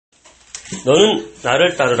너는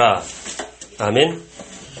나를 따르라. 아멘.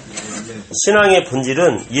 신앙의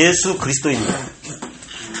본질은 예수 그리스도입니다.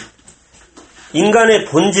 인간의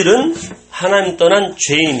본질은 하나님 떠난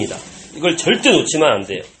죄인입니다. 이걸 절대 놓치면 안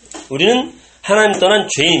돼요. 우리는 하나님 떠난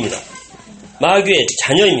죄인입니다. 마귀의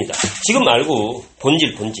자녀입니다. 지금 말고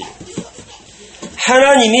본질.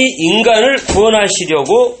 하나님이 인간을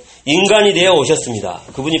구원하시려고 인간이 되어 오셨습니다.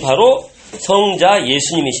 그분이 바로 성자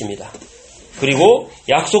예수님이십니다. 그리고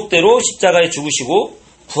약속대로 십자가에 죽으시고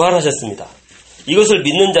부활하셨습니다. 이것을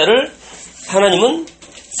믿는 자를 하나님은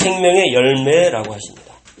생명의 열매라고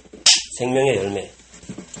하십니다. 생명의 열매.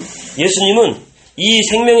 예수님은 이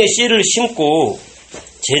생명의 씨를 심고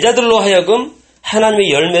제자들로 하여금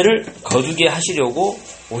하나님의 열매를 거두게 하시려고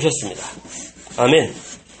오셨습니다. 아멘.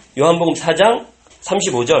 요한복음 4장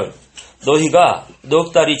 35절 너희가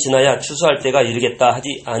넉 달이 지나야 추수할 때가 이르겠다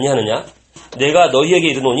하지 아니하느냐? 내가 너희에게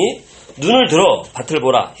이르노니 눈을 들어 밭을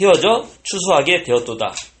보라 헤어져 추수하게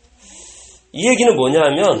되었도다. 이 얘기는 뭐냐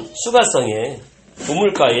하면 수가성에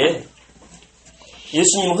우물가에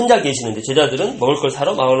예수님 혼자 계시는데 제자들은 먹을 걸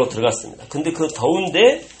사러 마을로 들어갔습니다. 근데 그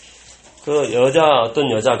더운데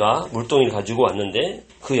어떤 여자가 물동이를 가지고 왔는데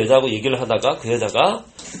그 여자하고 얘기를 하다가 그 여자가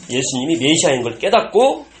예수님이 메시아인 걸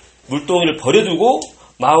깨닫고 물동이를 버려두고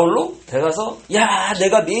마을로 들어가서 야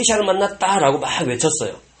내가 메시아를 만났다라고 막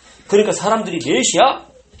외쳤어요. 그러니까 사람들이 메시아?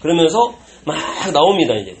 그러면서 막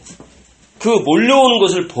나옵니다. 이제 그 몰려오는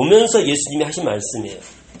것을 보면서 예수님이 하신 말씀이에요.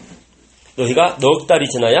 너희가 넉 달이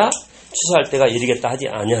지나야 추수할 때가 이르겠다 하지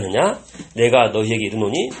아니하느냐? 내가 너희에게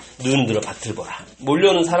이르노니 눈 들어 밭을 보라.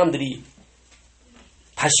 몰려오는 사람들이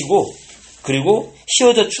밭이고 그리고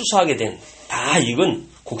휘어져 추수하게 된 다 익은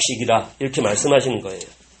곡식이라 이렇게 말씀하시는 거예요.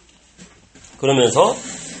 그러면서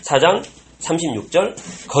 4장 36절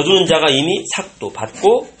거두는 자가 이미 삭도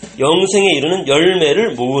받고 영생에 이르는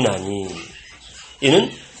열매를 모으나니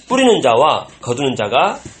이는 뿌리는 자와 거두는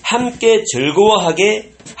자가 함께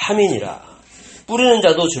즐거워하게 함이니라. 뿌리는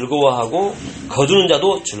자도 즐거워하고 거두는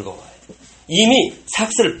자도 즐거워해요. 이미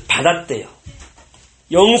삭을 받았대요.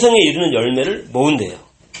 영생에 이르는 열매를 모은대요.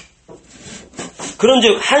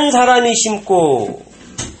 그런즉 한 사람이 심고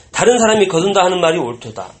다른 사람이 거둔다 하는 말이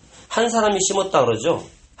옳도다. 한 사람이 심었다 그러죠.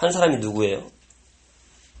 한 사람이 누구예요?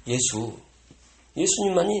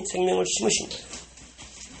 예수님만이 생명을 심으신 거예요.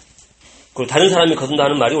 그리고 다른 사람이 거둔다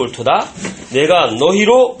하는 말이 옳도다. 내가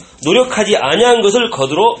너희로 노력하지 아니한 것을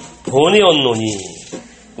거두러 보내었노니.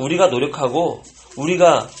 우리가 노력하고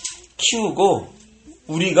우리가 키우고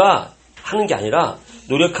우리가 하는 게 아니라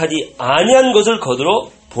노력하지 아니한 것을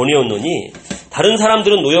거두러 보내었노니 다른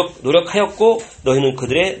사람들은 노력하였고 너희는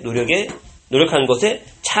그들의 노력한 것에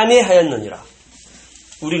참여하였느니라.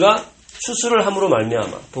 우리가 추수를 함으로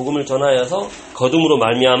말미암아 복음을 전하여서 거둠으로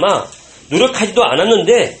말미암아 노력하지도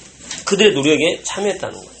않았는데 그들의 노력에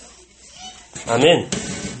참여했다는 거예요. 아멘.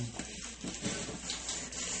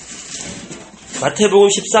 마태복음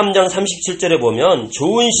 13장 37절에 보면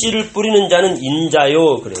좋은 씨를 뿌리는 자는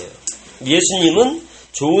인자요 그래요. 예수님은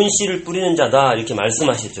좋은 씨를 뿌리는 자다 이렇게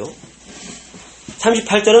말씀하시죠.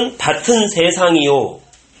 38절은 밭은 세상이요.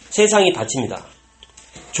 세상이 밭입니다.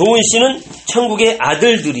 좋은 씨는 천국의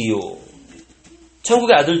아들들이요.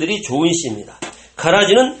 천국의 아들들이 좋은 씨입니다.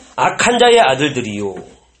 가라지는 악한 자의 아들들이요.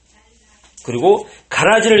 그리고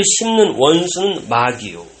가라지를 심는 원수는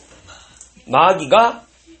마귀요. 마귀가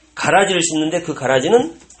가라지를 심는데 그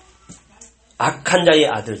가라지는 악한 자의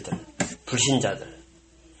아들들, 불신자들.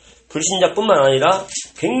 불신자뿐만 아니라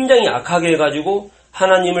굉장히 악하게 해가지고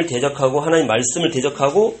하나님을 대적하고 하나님 말씀을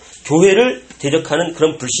대적하고 교회를 대적하는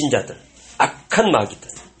그런 불신자들, 악한 마귀들.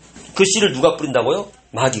 그 씨를 누가 뿌린다고요?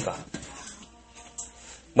 마귀가.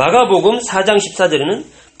 마가복음 4장 14절에는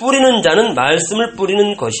뿌리는 자는 말씀을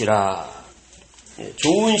뿌리는 것이라.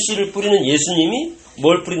 좋은 씨를 뿌리는 예수님이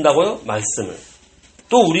뭘 뿌린다고요? 말씀을.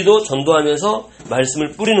 또 우리도 전도하면서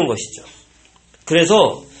말씀을 뿌리는 것이죠.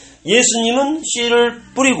 그래서 예수님은 씨를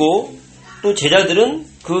뿌리고 또 제자들은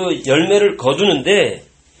그 열매를 거두는데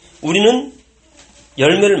우리는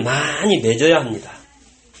열매를 많이 맺어야 합니다.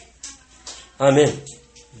 아멘.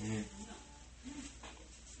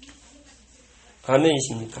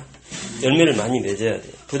 아멘이십니까? 열매를 많이 맺어야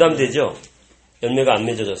돼요. 부담되죠? 열매가 안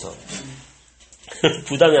맺어져서.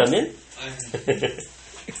 부담이 아멘?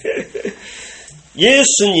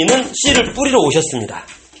 예수님은 씨를 뿌리러 오셨습니다.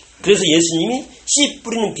 그래서 예수님이 씨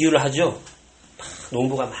뿌리는 비유를 하죠.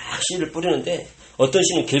 농부가 막 씨를 뿌리는데 어떤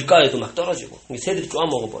씨는 길가에도 막 떨어지고 새들이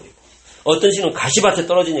쪼아먹어버리고 어떤 씨는 가시밭에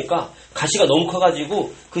떨어지니까 가시가 너무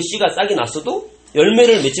커가지고 그 씨가 싹이 났어도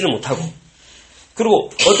열매를 맺지를 못하고 그리고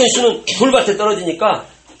어떤 씨는 돌밭에 떨어지니까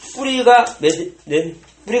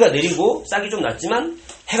뿌리가 내리고 싹이 좀 났지만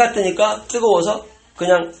해가 뜨니까 뜨거워서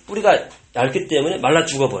그냥 뿌리가 얇기 때문에 말라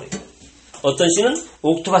죽어버려요. 어떤 씨는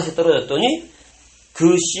옥토밭에 떨어졌더니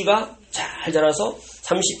그 씨가 잘 자라서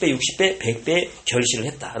 30배, 60배, 100배 결실을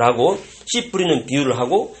했다라고 씨 뿌리는 비유를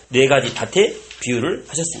하고 4가지 밭에 비유를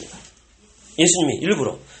하셨습니다. 예수님이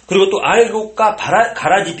일부러. 그리고 또 알곡과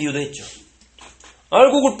가라지 비유도 했죠.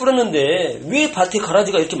 알곡을 뿌렸는데 왜 밭에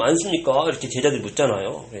가라지가 이렇게 많습니까? 이렇게 제자들이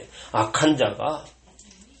묻잖아요. 악한 자가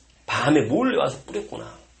밤에 몰려와서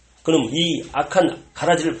뿌렸구나. 그럼 이 악한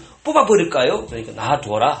가라지를 뽑아버릴까요? 그러니까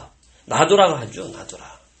놔둬라. 놔둬라고 하죠.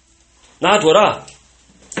 놔둬라.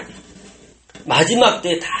 마지막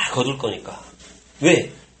때에 다 거둘 거니까.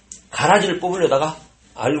 왜? 가라지를 뽑으려다가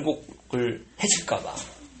알곡을 해칠까봐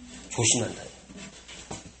조심한다.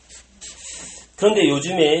 그런데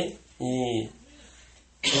요즘에 이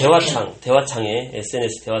대화창에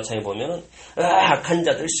SNS 대화창에 보면은 악한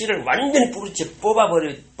자들 씨를 완전히 뿌리째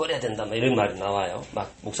뽑아버려야 된다. 막 이런 말이 나와요.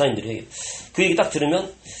 막 목사님들이 얘기해요. 그 얘기 딱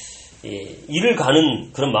들으면 이를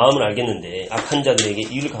가는 그런 마음을 알겠는데, 악한 자들에게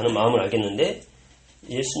이를 가는 마음을 알겠는데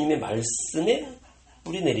예수님의 말씀에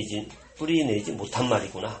뿌리 내리지 못한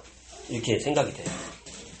말이구나. 이렇게 생각이 돼요.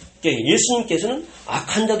 그러니까 예수님께서는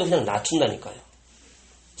악한 자도 그냥 낮춘다니까요.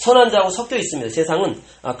 선한 자하고 섞여 있습니다. 세상은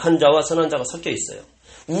악한 자와 선한 자가 섞여 있어요.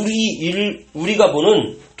 우리가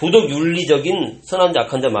보는 도덕 윤리적인 선한 자,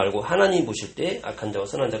 악한 자 말고 하나님 보실 때 악한 자와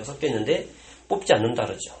선한 자가 섞여 있는데 뽑지 않는다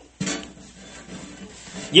그러죠.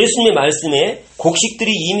 예수님의 말씀에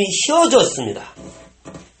곡식들이 이미 휘어졌습니다.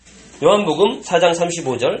 요한복음 4장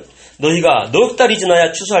 35절 너희가 넉 달이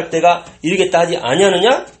지나야 추수할 때가 이르겠다 하지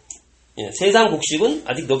아니하느냐? 세상 곡식은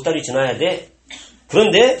아직 넉 달이 지나야 돼.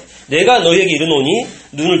 그런데 내가 너희에게 이르노니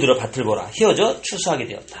눈을 들어 밭을 보라. 휘어져 추수하게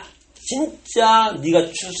되었다. 진짜 네가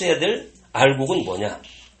추수해야 될 알곡은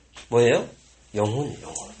뭐예요? 영혼.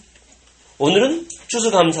 오늘은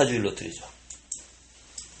추수감사주일로 드리죠.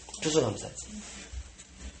 추수감사지.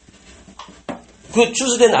 그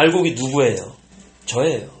추수된 알곡이 누구예요?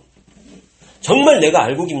 저예요. 정말 내가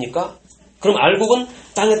알곡입니까? 그럼 알곡은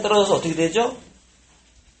땅에 떨어져서 어떻게 되죠?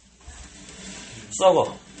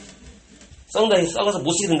 썩어서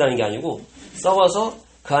못 쓰게 된다는 게 아니고 썩어서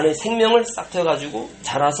그 안에 생명을 싹 트여가지고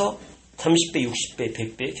자라서 30배, 60배,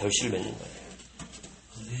 100배 결실을 맺는 거예요.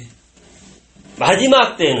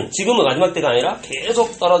 마지막 때는, 지금은 마지막 때가 아니라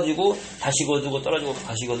계속 떨어지고 다시 거두고 떨어지고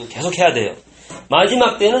다시 거두고 계속 해야 돼요.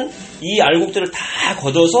 마지막 때는 이 알곡들을 다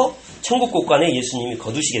걷어서 천국 곳간에 예수님이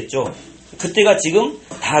거두시겠죠. 그때가 지금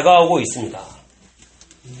다가오고 있습니다.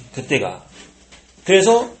 그때가.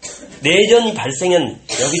 그래서 내전이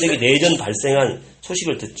여기저기 내전 발생한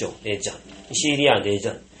소식을 듣죠. 내전. 시리아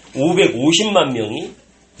내전. 550만 명이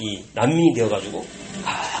이 난민이 되어가지고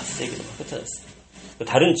각 세계로 막 흩어졌어요.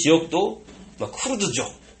 다른 지역도 막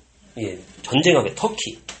쿠르드족,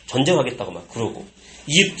 터키 전쟁하겠다고 막 그러고,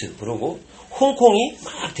 이집트 그러고, 홍콩이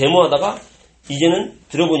막 데모하다가 이제는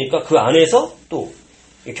들어보니까 그 안에서 또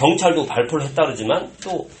경찰도 발표를 했다 그러지만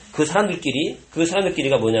또 그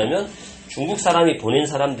사람들끼리가 뭐냐면 중국 사람이 보낸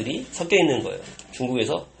사람들이 섞여 있는 거예요.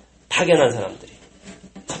 중국에서 파견한 사람들이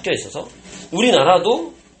섞여 있어서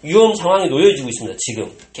우리나라도 위험 상황에 놓여지고 있습니다.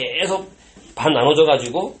 지금 계속 반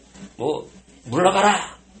나눠져가지고 뭐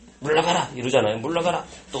물러가라 이러잖아요. 물러가라.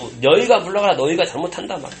 또 너희가 물러가라. 너희가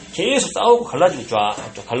잘못한다. 막 계속 싸우고 갈라지고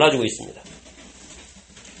갈라지고 있습니다.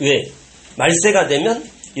 왜? 말세가 되면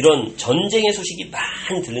이런 전쟁의 소식이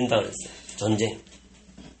많이 들린다 그랬어요. 전쟁.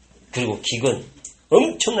 그리고 기근.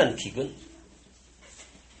 엄청난 기근.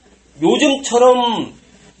 요즘처럼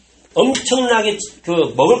엄청나게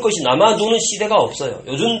먹을 것이 남아도는 시대가 없어요.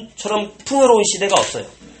 요즘처럼 풍요로운 시대가 없어요.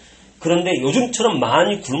 그런데 요즘처럼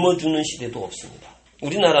많이 굶어 죽는 시대도 없습니다.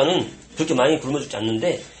 우리나라는 그렇게 많이 굶어 죽지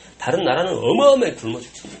않는데 다른 나라는 어마어마하게 굶어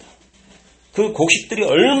죽습니다. 그 곡식들이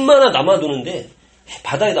얼마나 남아도는데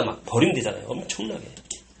바다에다 막 버린대잖아요. 엄청나게.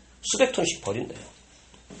 수백 톤씩 버린대요.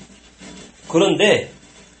 그런데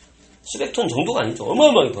수백 톤 정도가 아니죠.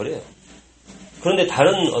 어마어마하게 버려요. 그런데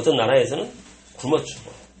다른 어떤 나라에서는 굶어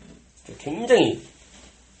죽어요. 굉장히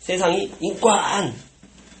세상이 인권,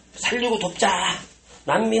 살리고 돕자,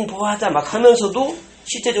 난민 보호하자 막 하면서도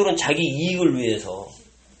실제적으로는 자기 이익을 위해서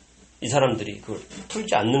이 사람들이 그걸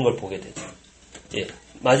풀지 않는 걸 보게 되죠.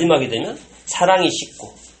 마지막이 되면 사랑이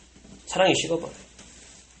식어버려요.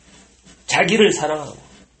 자기를 사랑하고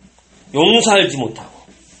용서하지 못하고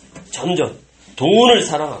점점 돈을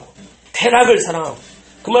사랑하고 쾌락을 사랑하고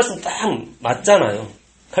그 말씀 딱 맞잖아요.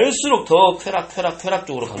 갈수록 더 쾌락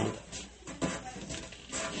쪽으로 갑니다.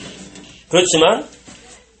 그렇지만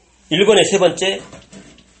 1번의 세 번째,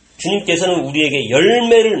 주님께서는 우리에게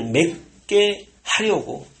열매를 맺게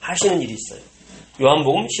하려고 하시는 일이 있어요.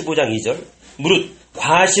 요한복음 15장 2절 무릇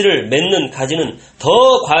과실을 맺는 가지는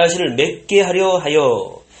더 과실을 맺게 하려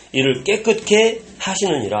하여 이를 깨끗게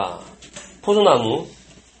하시느니라. 포도나무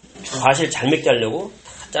과실 잘 맺게 하려고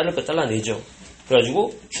다 자를 거 잘라내죠.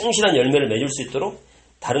 그래가지고 충실한 열매를 맺을 수 있도록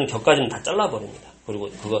다른 격가지는 다 잘라버립니다. 그리고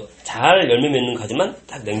그거 잘 열매 맺는 가지만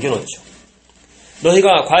딱 남겨놓죠.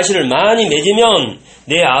 너희가 과실을 많이 맺으면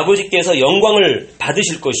내 아버지께서 영광을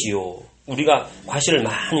받으실 것이요. 우리가 과실을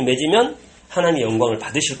많이 맺으면 하나님의 영광을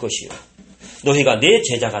받으실 것이요. 너희가 내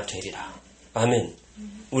제자가 되리라. 아멘.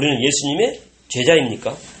 우리는 예수님의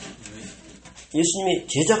제자입니까? 예수님의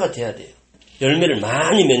제자가 돼야 돼요. 열매를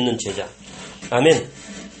많이 맺는 제자. 아멘.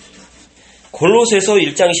 골로새서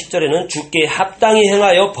 1장 10절에는 주께 합당히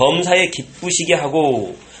행하여 범사에 기쁘시게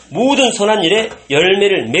하고 모든 선한 일에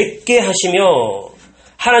열매를 맺게 하시며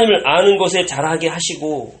하나님을 아는 것에 자라게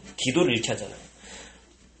하시고 기도를 이렇게 하잖아요.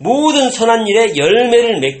 모든 선한 일에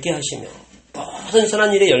열매를 맺게 하시며 모든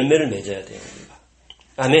선한 일에 열매를 맺어야 돼요. 우리가.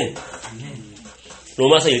 아멘.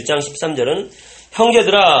 로마서 1장 13절은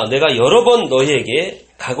형제들아 내가 여러 번 너희에게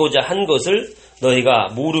가고자 한 것을 너희가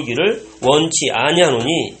모르기를 원치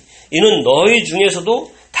아니하노니 이는 너희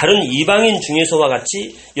중에서도 다른 이방인 중에서와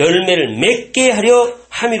같이 열매를 맺게 하려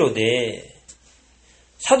함이로되.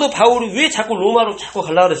 사도 바울이 왜 자꾸 로마로 자꾸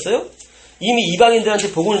가려고 그랬어요? 이미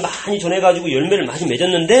이방인들한테 복음을 많이 전해가지고 열매를 많이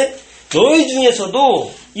맺었는데 너희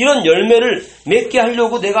중에서도 이런 열매를 맺게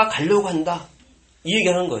하려고 내가 가려고 한다. 이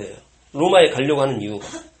얘기하는 거예요. 로마에 가려고 하는 이유가.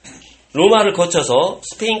 로마를 거쳐서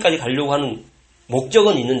스페인까지 가려고 하는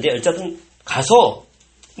목적은 있는데 어쨌든 가서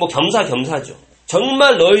뭐 겸사겸사죠.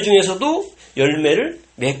 정말 너희 중에서도 열매를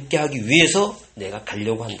맺게 하기 위해서 내가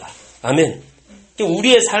가려고 한다. 아멘.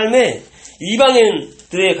 우리의 삶에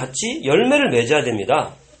이방인들에 같이 열매를 맺어야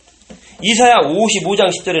됩니다. 이사야 55장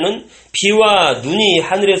 10절에는 비와 눈이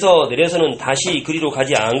하늘에서 내려서는 다시 그리로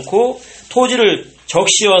가지 않고 토지를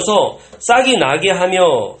적시어서 싹이 나게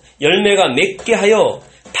하며 열매가 맺게 하여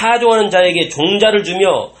파종하는 자에게 종자를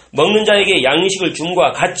주며 먹는 자에게 양식을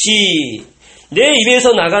줌과 같이 내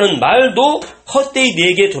입에서 나가는 말도 헛되이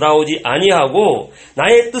내게 돌아오지 아니하고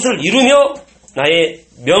나의 뜻을 이루며 나의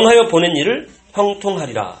명하여 보낸 일을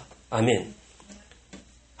형통하리라. 아멘.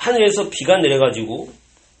 하늘에서 비가 내려가지고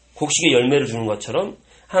곡식의 열매를 주는 것처럼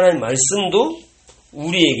하나님의 말씀도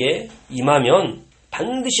우리에게 임하면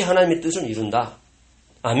반드시 하나님의 뜻을 이룬다.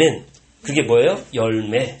 아멘. 그게 뭐예요?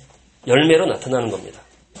 열매. 열매로 나타나는 겁니다.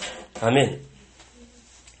 아멘.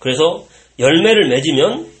 그래서 열매를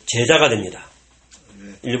맺으면 제자가 됩니다.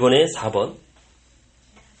 1번에 4번.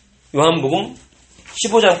 요한복음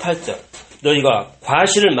 15장 8절. 너희가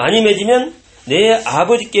과실을 많이 맺으면 내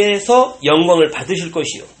아버지께서 영광을 받으실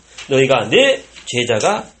것이요. 너희가 내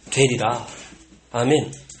제자가 되리라.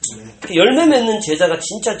 아멘. 열매 맺는 제자가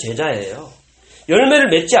진짜 제자예요. 열매를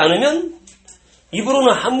맺지 않으면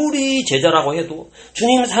입으로는 아무리 제자라고 해도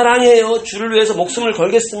주님 사랑해요. 주를 위해서 목숨을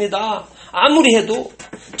걸겠습니다. 아무리 해도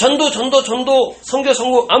전도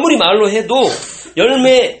선교 아무리 말로 해도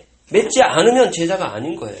열매 맺지 않으면 제자가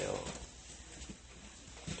아닌 거예요.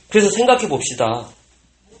 그래서 생각해 봅시다.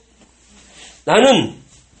 나는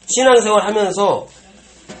신앙생활 하면서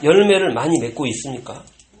열매를 많이 맺고 있습니까?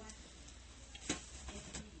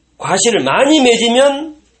 과실을 많이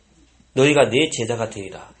맺으면 너희가 내 제자가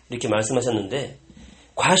되리라. 이렇게 말씀하셨는데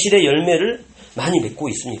과실의 열매를 많이 맺고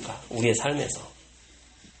있습니까? 우리의 삶에서.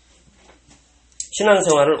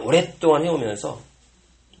 신앙생활을 오랫동안 해오면서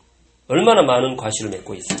얼마나 많은 과실을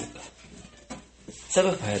맺고 있습니까?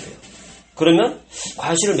 생각해 봐야 돼요. 그러면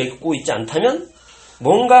과실을 맺고 있지 않다면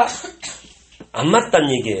뭔가 안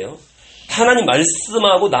맞다는 얘기예요. 하나님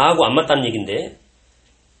말씀하고 나하고 안 맞다는 얘기인데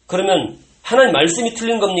그러면 하나님 말씀이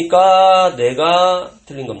틀린 겁니까? 내가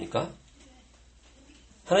틀린 겁니까?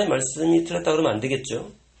 하나님 말씀이 틀렸다 그러면 안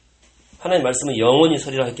되겠죠. 하나님 말씀은 영원히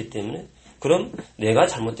서리라 했기 때문에 그럼 내가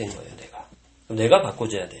잘못된 거예요. 내가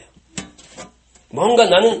바꿔줘야 돼요. 뭔가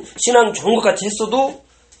나는 신앙 좋은 것 같이 했어도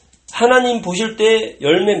하나님 보실 때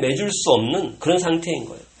열매 맺을 수 없는 그런 상태인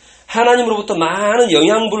거예요. 하나님으로부터 많은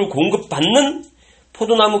영양분을 공급받는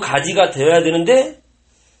포도나무 가지가 되어야 되는데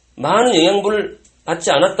많은 영양분을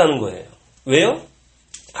받지 않았다는 거예요. 왜요?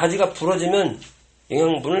 가지가 부러지면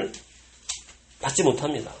영양분을 받지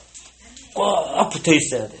못합니다. 꼭 붙어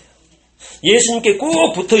있어야 돼요. 예수님께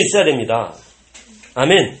꼭 붙어 있어야 됩니다.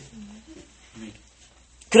 아멘.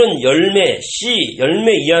 그런 열매, 씨,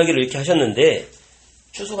 열매 이야기를 이렇게 하셨는데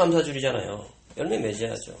추수감사주의잖아요. 열매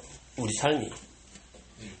맺어야죠. 우리 삶이.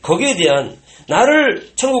 거기에 대한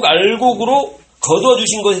나를 천국 알곡으로 거두어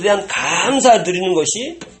주신 것에 대한 감사 드리는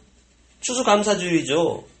것이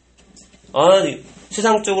추수감사주의죠.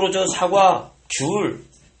 세상적으로 저 사과, 귤,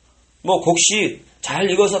 곡식 잘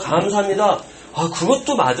익어서 감사합니다.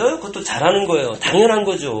 그것도 맞아요. 그것도 잘하는 거예요. 당연한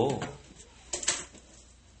거죠.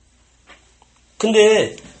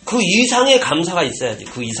 근데 그 이상의 감사가 있어야지.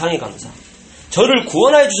 그 이상의 감사. 저를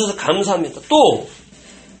구원하여 주셔서 감사합니다. 또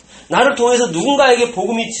나를 통해서 누군가에게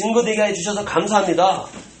복음이 증거되게 해 주셔서 감사합니다.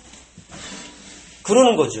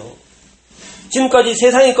 그러는 거죠. 지금까지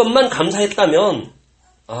세상의 것만 감사했다면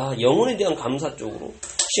영혼에 대한 감사 쪽으로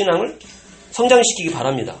신앙을 성장시키기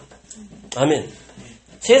바랍니다. 아멘.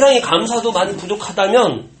 세상의 감사도 많이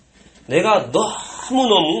부족하다면 내가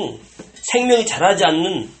너무너무 생명이 자라지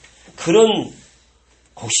않는 그런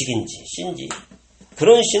곡식인지 씨인지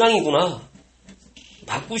그런 신앙이구나.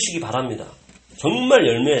 바꾸시기 바랍니다. 정말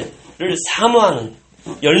열매를 사모하는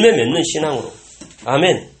열매 맺는 신앙으로.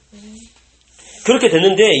 아멘. 그렇게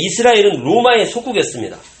됐는데 이스라엘은 로마의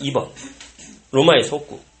속국이었습니다. 2번. 로마의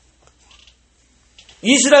속국.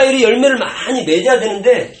 이스라엘이 열매를 많이 맺어야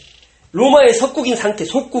되는데 로마의 속국인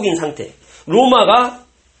상태. 로마가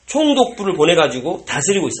총독부를 보내가지고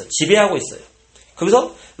다스리고 있어요. 지배하고 있어요.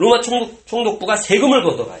 그래서 로마 총독부가 세금을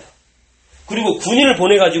걷어가요. 그리고 군인을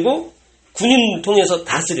보내가지고 군인 통해서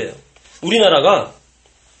다스려요. 우리나라가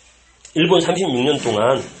일본 36년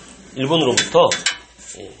동안 일본으로부터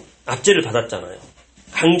압제를 받았잖아요.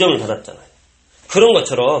 강점을 받았잖아요. 그런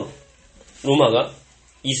것처럼 로마가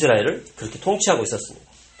이스라엘을 그렇게 통치하고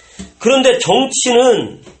있었습니다. 그런데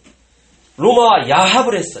정치는 로마와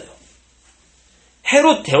야합을 했어요.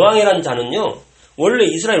 헤롯 대왕이라는 자는요, 원래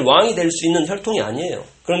이스라엘 왕이 될 수 있는 혈통이 아니에요.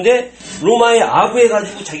 그런데 로마에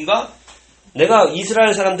아부해가지고 자기가 내가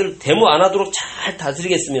이스라엘 사람들을 데모 안 하도록 잘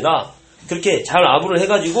다스리겠습니다. 그렇게 잘 아부를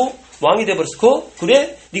해가지고 왕이 돼버렸어.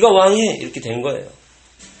 그래? 네가 왕해. 이렇게 된 거예요.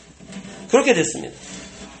 그렇게 됐습니다.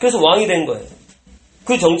 그래서 왕이 된 거예요.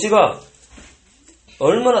 그 정치가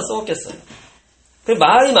얼마나 썩었겠어요.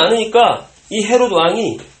 말이 많으니까 이 헤롯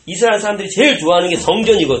왕이 이스라엘 사람들이 제일 좋아하는 게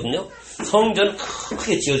성전이거든요. 성전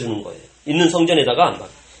크게 지어주는 거예요. 있는 성전에다가 막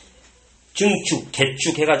증축,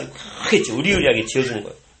 개축 해가지고 크게 의리의리하게 지어주는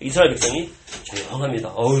거예요. 이스라엘 백성이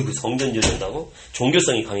조용합니다. 그 성전 지어준다고?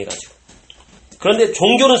 종교성이 강해가지고. 그런데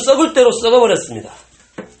종교는 썩을 대로 썩어버렸습니다.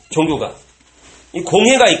 종교가. 이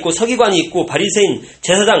공회가 있고 서기관이 있고 바리새인,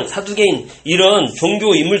 제사장, 사두개인 이런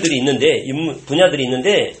종교 인물들이 있는데 분야들이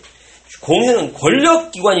있는데 공회는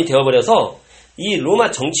권력기관이 되어버려서 이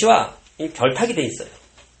로마 정치와 결탁이 돼 있어요.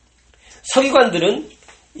 서기관들은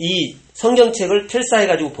이 성경책을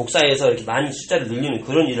필사해가지고 복사해서 이렇게 많이 숫자를 늘리는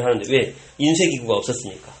그런 일을 하는데 왜? 인쇄기구가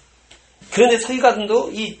없었으니까. 그런데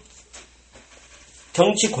서기관도 이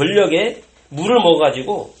정치 권력에 물을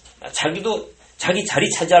먹어가지고 자기도 자기 자리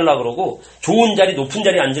차지하려고 그러고 좋은 자리, 높은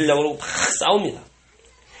자리에 앉으려고 그러고 막 싸웁니다.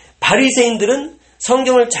 바리새인들은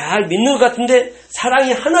성경을 잘 믿는 것 같은데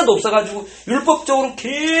사랑이 하나도 없어가지고 율법적으로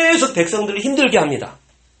계속 백성들을 힘들게 합니다.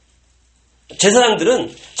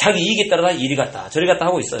 제사장들은 자기 이익에 따라 이리 갔다 저리 갔다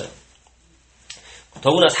하고 있어요.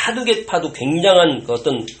 더구나 사두개파도 굉장한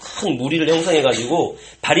어떤 큰 무리를 형성해가지고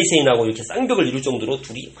바리새인하고 이렇게 쌍벽을 이룰 정도로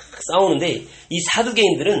둘이 막 싸우는데 이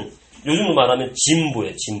사두개인들은 요즘으로 말하면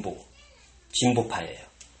진보예요. 진보파예요.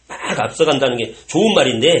 막 앞서간다는 게 좋은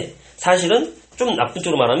말인데 사실은 좀 나쁜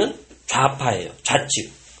쪽으로 말하면 좌파예요.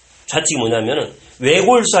 좌측이 뭐냐면은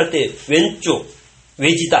외골수할 때 왼쪽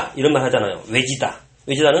외지다 이런 말 하잖아요.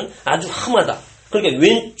 외지다는 아주 험하다. 그러니까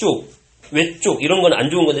외쪽 이런 건 안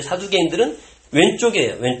좋은 건데 사두개인들은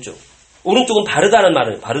왼쪽이에요. 왼쪽. 오른쪽은 바르다는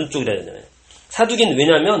말은 바른 쪽이라 해야 되잖아요. 사두개는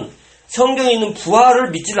왜냐하면 성경에 있는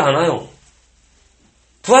부활을 믿지를 않아요.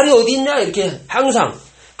 부활이 어디 있냐 이렇게 항상.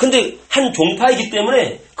 근데 한 종파이기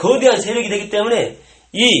때문에 거대한 세력이 되기 때문에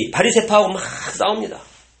이 바리새파하고 막 싸웁니다.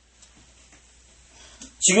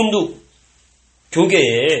 지금도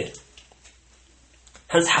교계에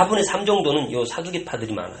한 4분의 3 정도는 이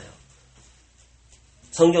사두개파들이 많아요.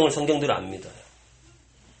 성경대로 안 믿어요.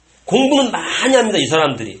 공부는 많이 합니다. 이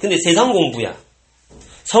사람들이. 근데 세상 공부야.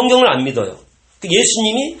 성경을 안 믿어요.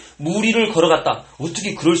 예수님이 무리를 걸어갔다.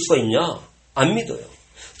 어떻게 그럴 수가 있냐? 안 믿어요.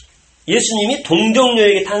 예수님이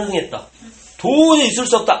동정녀에게 탄생했다. 도저히 있을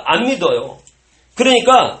수 없다. 안 믿어요.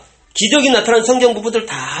 그러니까 기적이 나타난 성경 부분들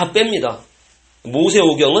다 뺍니다.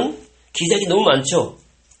 모세오경은 기적이 너무 많죠.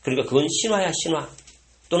 그러니까 그건 신화야 신화.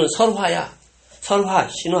 또는 설화야 설화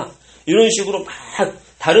신화. 이런 식으로 막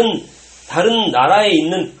다른 나라에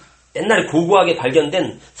있는 옛날에 고고하게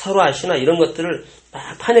발견된 설화 신화 이런 것들을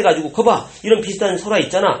막 파내가지고 거봐 이런 비슷한 설화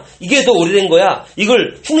있잖아. 이게 더 오래된 거야.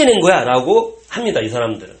 이걸 흉내낸 거야 라고 합니다. 이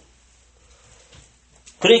사람들은.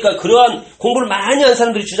 그러니까 그러한 공부를 많이 한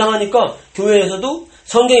사람들이 주장하니까 교회에서도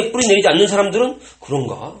성경에 뿌리 내리지 않는 사람들은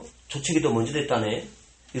그런가? 저쪽이 더 먼저 됐다네.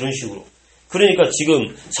 이런 식으로. 그러니까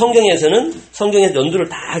지금 성경에서 연도를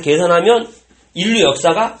다 계산하면 인류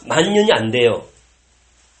역사가 10,000년이 안 돼요.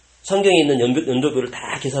 성경에 있는 연도별을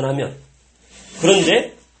다 계산하면.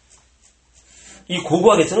 그런데 이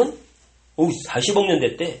고고학에서는 40억 년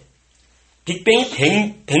됐대. 빅뱅이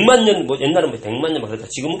 100만 년, 옛날은 100만 년 막 그랬다.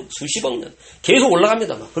 지금은 수십억 년. 계속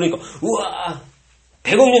올라갑니다. 막. 그러니까, 우와,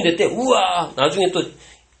 100억 년 됐대. 우와, 나중에 또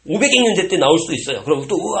 500억 년 됐대 나올 수도 있어요. 그럼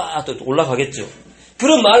또 우와, 또 올라가겠죠.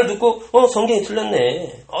 그런 말을 듣고, 성경이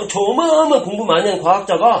틀렸네. 저 어마어마한 공부 많이 한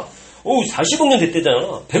과학자가, 40억 년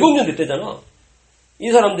됐대잖아. 100억 년 됐대잖아.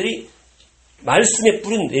 이 사람들이 말씀에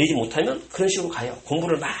뿌리를 내리지 못하면 그런 식으로 가요.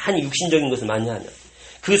 공부를 많이, 육신적인 것을 많이 하면.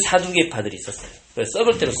 그 사두개파들이 있었어요. 그래서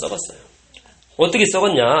썩을 대로 썩었어요. 어떻게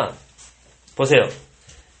썩었냐? 보세요.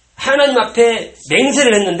 하나님 앞에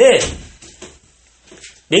맹세를 했는데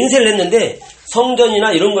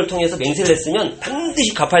성전이나 이런 걸 통해서 맹세를 했으면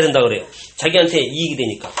반드시 갚아야 된다 그래요. 자기한테 이익이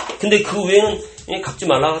되니까. 근데 그 외에는 갚지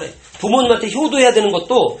말라 그래. 부모님한테 효도해야 되는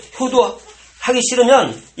것도 효도하기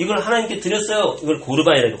싫으면 이걸 하나님께 드렸어요. 이걸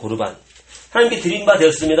고르반이라고 고르반. 하나님께 드린 바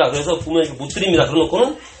되었습니다. 그래서 부모님께 못 드립니다.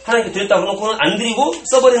 그러놓고는 하나님께 드렸다 그러놓고는 안 드리고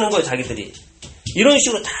써버리는 거예요. 자기들이. 이런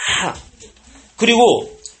식으로 다.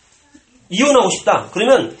 그리고 이혼하고 싶다.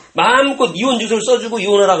 그러면 마음껏 이혼 주소를 써주고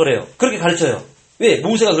이혼하라 그래요. 그렇게 가르쳐요. 왜?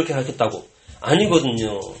 모세가 그렇게 가르쳤다고.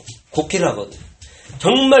 아니거든요. 곡해를 하거든요.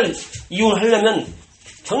 정말 이혼하려면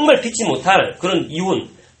정말 피치 못할 그런 이혼,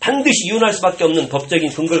 반드시 이혼할 수밖에 없는 법적인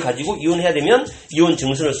근거를 가지고 이혼해야 되면 이혼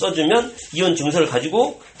증서를 써주면 이혼 증서를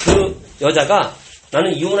가지고 그 여자가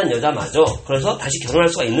나는 이혼한 여자 맞아. 그래서 다시 결혼할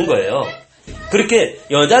수가 있는 거예요. 그렇게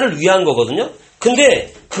여자를 위한 거거든요.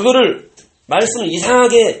 근데 그거를 말씀을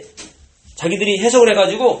이상하게 자기들이 해석을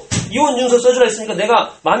해가지고 이혼 증서 써주라 했으니까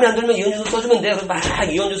내가 마음에 안 들면 이혼 증서 써주면 돼. 그래서 막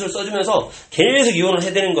이혼 증서를 써주면서 계속 이혼을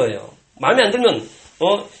해야 되는 거예요. 마음에 안 들면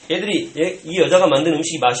얘들이 이 여자가 만든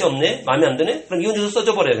음식이 맛이 없네? 마음에 안 드네? 그럼 이혼 증서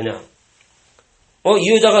써줘버려요 그냥.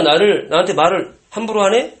 이 여자가 나한테 말을 함부로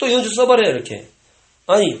하네? 또 이혼 증서 써버려요 이렇게.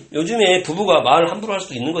 아니 요즘에 부부가 말을 함부로 할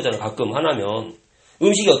수도 있는 거잖아. 가끔 하나면.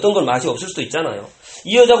 음식이 어떤 건 맛이 없을 수도 있잖아요.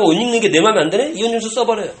 이 여자가 옷 입는 게 내 마음에 안 드네? 이혼 증서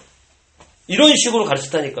써버려요. 이런 식으로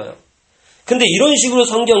가르쳤다니까요. 근데 이런 식으로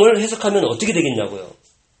성경을 해석하면 어떻게 되겠냐고요.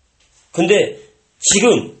 근데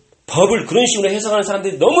지금 법을 그런 식으로 해석하는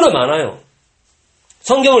사람들이 너무나 많아요.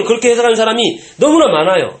 성경을 그렇게 해석하는 사람이 너무나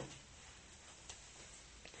많아요.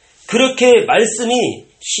 그렇게 말씀이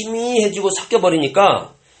희미해지고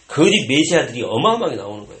섞여버리니까 거짓 메시아들이 어마어마하게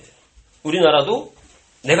나오는 거예요. 우리나라도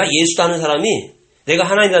내가 예수다 하는 사람이, 내가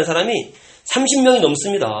하나님이라는 사람이 30명이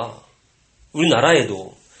넘습니다.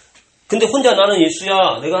 우리나라에도. 근데 혼자 나는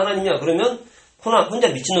예수야, 내가 하나님이야 그러면 혼자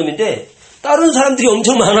미친놈인데 다른 사람들이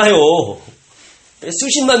엄청 많아요.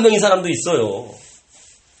 수십만 명의 사람도 있어요.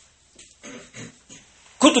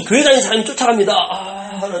 그것도 교회 다니는 사람이 쫓아갑니다.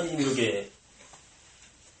 하나님 이렇게.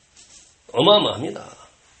 어마어마합니다.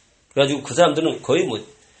 그래가지고 그 사람들은 거의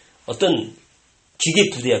어떤 기계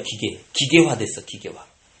부대야, 기계화됐어, 기계화.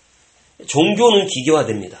 종교는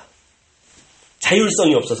기계화됩니다.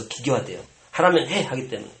 자율성이 없어서 기계화돼요. 하라면 해, 하기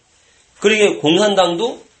때문에. 그러게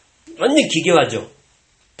공산당도 완전 기계화죠.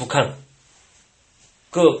 북한.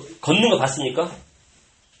 걷는 거 봤습니까?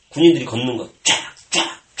 군인들이 걷는 거.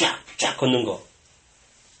 쫙 걷는 거.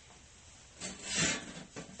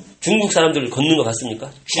 중국 사람들 걷는 거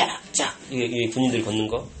봤습니까? 쫙. 이게 군인들이 걷는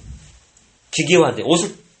거. 기계화돼.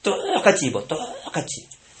 옷을 똑같이 입어. 똑같이.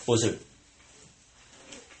 옷을.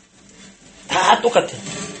 다 똑같아.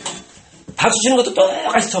 박수 치는 것도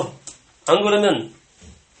똑같이 쳐. 안 그러면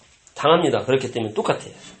당합니다. 그렇기 때문에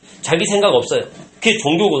똑같아요. 자기 생각 없어요. 그게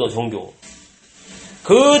종교거든, 종교.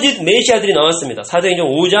 거짓 메시아들이 나왔습니다. 사도행전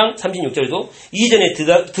 5장 36절에도 이전에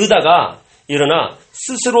드다가 일어나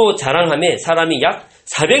스스로 자랑하며 사람이 약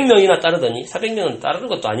 400명이나 따르더니 400명은 따르는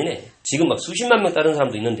것도 아니네. 지금 막 수십만 명 따르는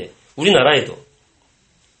사람도 있는데 우리나라에도.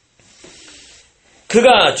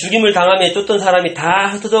 그가 죽임을 당하며 쫓던 사람이 다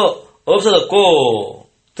흩어져 없어졌고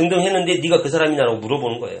등등 했는데 네가 그 사람이냐라고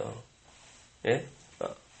물어보는 거예요. 예?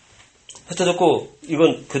 흩어졌고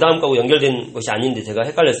이건 그 다음 거하고 연결된 것이 아닌데 제가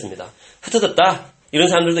헷갈렸습니다. 흩어졌다. 이런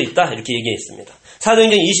사람들도 있다. 이렇게 얘기했습니다.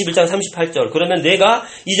 사도행전 21장 38절. 그러면 내가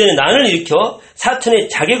이전에 난을 일으켜 사탄의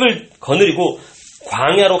자객을 거느리고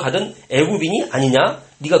광야로 가던 애굽인이 아니냐?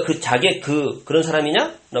 네가 그 자객 그런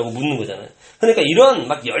사람이냐? 라고 묻는 거잖아요. 그러니까 이런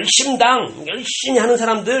막 열심히 하는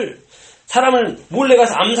사람들, 사람을 몰래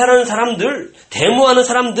가서 암살하는 사람들, 데모하는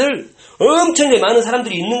사람들, 엄청나게 많은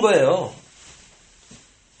사람들이 있는 거예요.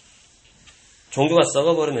 종교가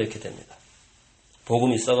썩어버리면 이렇게 됩니다.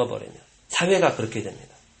 복음이 썩어버리면. 사회가 그렇게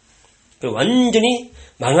됩니다. 완전히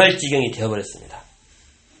망할 지경이 되어버렸습니다.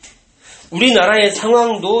 우리나라의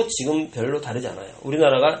상황도 지금 별로 다르지 않아요.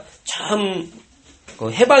 우리나라가 처음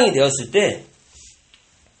해방이 되었을 때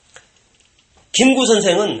김구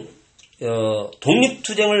선생은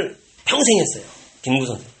독립투쟁을 평생 했어요. 김구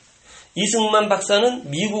선생. 이승만 박사는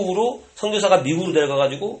미국으로, 선교사가 미국으로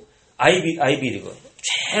내려가가지고 아이비리그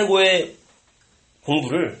최고의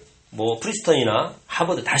공부를 뭐 프리스턴이나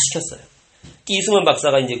하버드 다 시켰어요. 이승만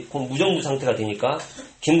박사가 이제 무정부 상태가 되니까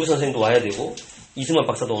김구 선생도 와야 되고 이승만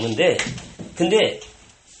박사도 오는데, 근데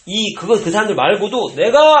그 사람들 말고도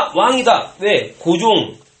내가 왕이다. 왜?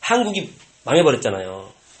 고종 한국이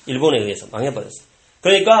망해버렸잖아요. 일본에 의해서 망해버렸어.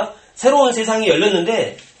 그러니까 새로운 세상이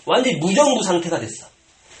열렸는데 완전히 무정부 상태가 됐어.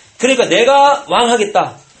 그러니까 내가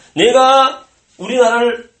왕하겠다. 내가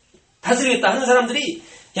우리나라를 다스리겠다 하는 사람들이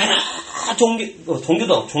여러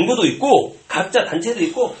종교도 있고 각자 단체도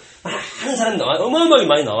있고 많은 사람이 어마어마하게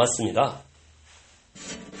많이 나왔습니다.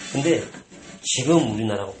 근데 지금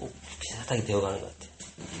우리나라가 꼭 비슷하게 되어가는 것 같아요.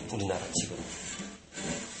 우리나라 지금.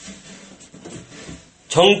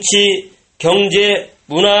 정치, 경제,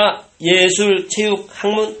 문화, 예술, 체육,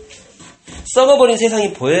 학문 썩어버린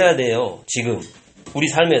세상이 보여야 돼요. 지금 우리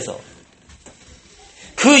삶에서.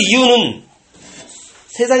 그 이유는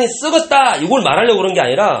세상이 썩었다 이걸 말하려고 그런 게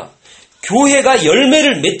아니라 교회가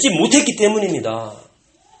열매를 맺지 못했기 때문입니다.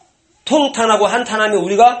 통탄하고 한탄하며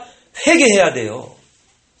우리가 회개해야 돼요.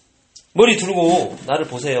 머리 들고 나를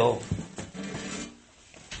보세요.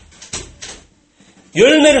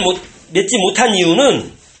 열매를 맺지 못한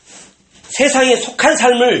이유는 세상에 속한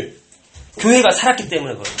삶을 교회가 살았기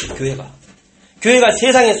때문에 그래요. 교회가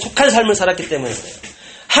세상에 속한 삶을 살았기 때문에 그래요.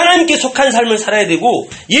 하나님께 속한 삶을 살아야 되고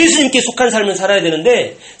예수님께 속한 삶을 살아야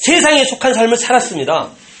되는데 세상에 속한 삶을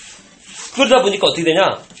살았습니다. 그러다 보니까 어떻게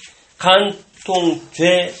되냐?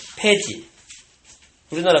 간통죄 폐지.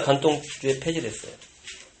 우리나라 간통죄 폐지를 했어요.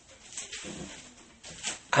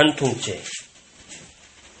 간통죄.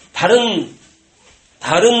 다른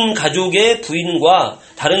가족의 부인과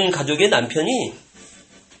다른 가족의 남편이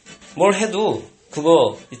뭘 해도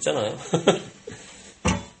그거 있잖아요.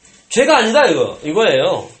 죄가 아니다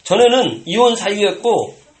이거예요. 전에는 이혼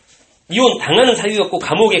사유였고 이혼 당하는 사유였고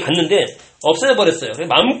감옥에 갔는데 없애버렸어요.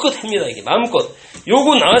 마음껏 합니다. 이게 마음껏.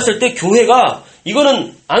 요거 나왔을 때 교회가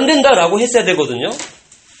이거는 안 된다라고 했어야 되거든요.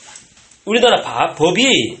 우리나라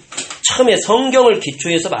법이 처음에 성경을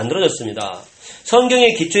기초해서 만들어졌습니다.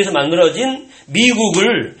 성경에 기초해서 만들어진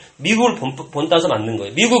미국을 본따서 만든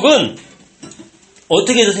거예요. 미국은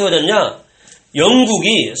어떻게 해서 세워졌냐?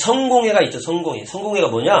 영국이 성공회가 있죠. 성공회가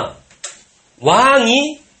뭐냐?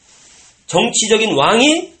 정치적인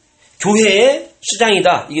왕이 교회의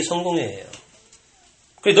수장이다. 이게 성공회예요.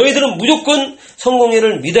 그래서 너희들은 무조건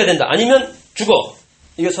성공회를 믿어야 된다. 아니면 죽어.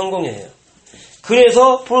 이게 성공회예요.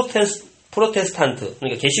 그래서 프로테스탄트,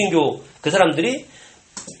 그러니까 개신교 그 사람들이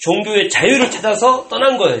종교의 자유를 찾아서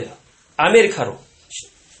떠난 거예요. 아메리카로.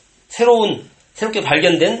 새롭게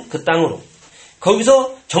발견된 그 땅으로.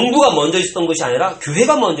 거기서 정부가 먼저 있었던 것이 아니라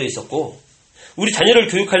교회가 먼저 있었고 우리 자녀를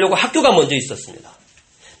교육하려고 학교가 먼저 있었습니다.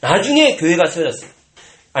 나중에 교회가 세워졌어요.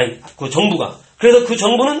 그 정부가. 그래서 그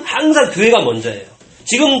정부는 항상 교회가 먼저예요.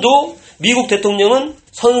 지금도 미국 대통령은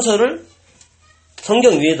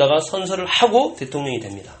성경 위에다가 선서를 하고 대통령이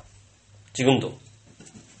됩니다. 지금도.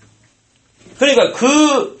 그러니까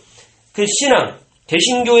그 신앙,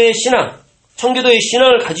 개신교의 신앙, 청교도의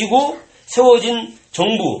신앙을 가지고 세워진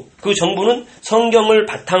정부, 그 정부는 성경을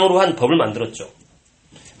바탕으로 한 법을 만들었죠.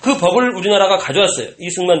 그 법을 우리나라가 가져왔어요.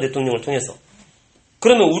 이승만 대통령을 통해서.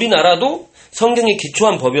 그러면 우리나라도 성경에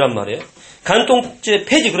기초한 법이란 말이에요. 간통죄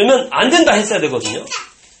폐지 그러면 안 된다 했어야 되거든요.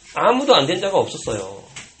 아무도 안 된 자가 없었어요.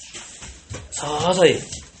 서서히.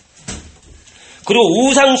 그리고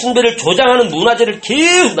우상 숭배를 조장하는 문화재를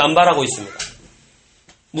계속 남발하고 있습니다.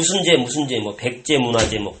 무슨 죄, 뭐 백제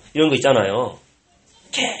문화재 뭐 이런 거 있잖아요.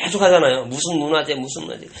 계속 하잖아요. 무슨 문화재,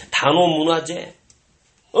 단오 문화재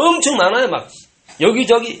엄청 많아요. 막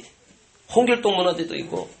여기저기 홍길동 문화재도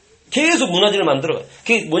있고 계속 문화재를 만들어요.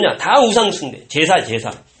 그게 뭐냐? 다 우상 숭배, 제사.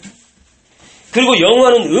 그리고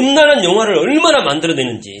영화는 음란한 영화를 얼마나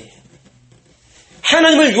만들어내는지.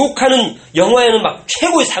 하나님을 욕하는 영화에는 막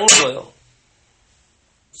최고의 상을 줘요.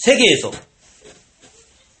 세계에서.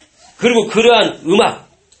 그리고 그러한 음악,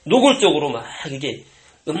 노골적으로 막 이게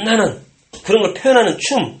음란한 그런 걸 표현하는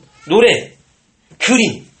춤, 노래,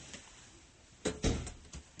 그림,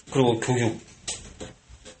 그리고 교육.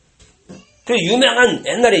 그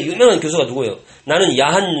옛날에 유명한 교수가 누구예요? 나는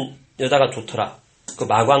야한 여자가 좋더라. 그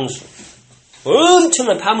마광수.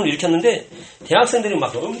 엄청난 파문을 일으켰는데 대학생들이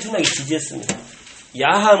막 엄청나게 지지했습니다.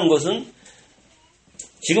 야한 것은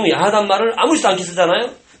지금 야하단 말을 아무렇지도 않게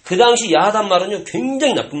쓰잖아요. 그 당시 야하단 말은요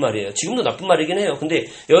굉장히 나쁜 말이에요. 지금도 나쁜 말이긴 해요. 근데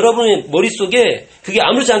여러분의 머릿속에 그게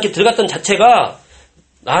아무렇지 않게 들어갔던 자체가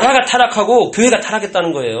나라가 타락하고 교회가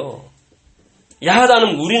타락했다는 거예요.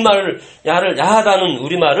 야하다는 우리말을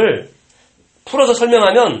풀어서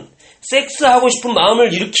설명하면 섹스하고 싶은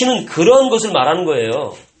마음을 일으키는 그런 것을 말하는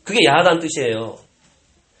거예요. 그게 야하다는 뜻이에요.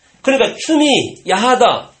 그러니까 춤이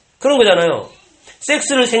야하다 그런 거잖아요.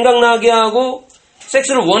 섹스를 생각나게 하고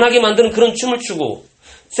섹스를 원하게 만드는 그런 춤을 추고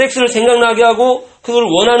섹스를 생각나게 하고 그걸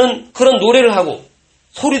원하는 그런 노래를 하고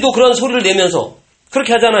소리도 그런 소리를 내면서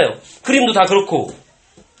그렇게 하잖아요. 그림도 다 그렇고.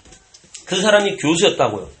 그 사람이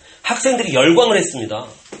교수였다고요. 학생들이 열광을 했습니다.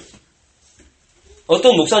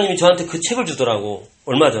 어떤 목사님이 저한테 그 책을 주더라고.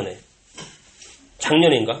 얼마 전에.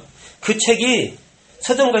 작년인가? 그 책이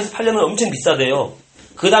서점가에서 팔려면 엄청 비싸대요.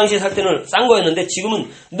 그 당시에 살 때는 싼 거였는데 지금은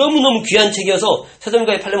너무너무 귀한 책이어서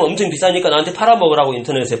서점가에 팔려면 엄청 비싸니까 나한테 팔아먹으라고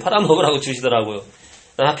인터넷에 팔아먹으라고 주시더라고요.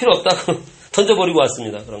 나 필요 없다고 던져버리고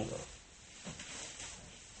왔습니다. 그런 거.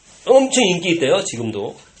 엄청 인기 있대요.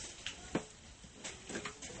 지금도.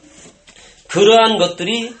 그러한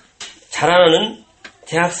것들이 자라나는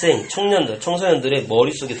대학생, 청년들, 청소년들의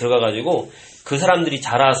머릿속에 들어가가지고 그 사람들이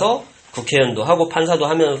자라서 국회의원도 하고 판사도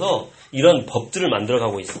하면서 이런 법들을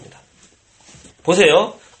만들어가고 있습니다.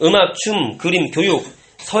 보세요. 음악, 춤, 그림, 교육,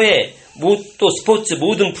 서예, 또 스포츠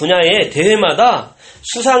모든 분야의 대회마다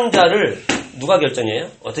수상자를 누가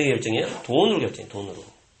결정해요? 어떻게 결정해요? 돈으로 결정해요. 돈으로.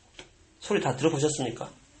 소리 다 들어보셨습니까?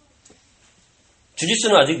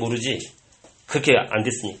 주짓수는 아직 모르지. 그렇게 안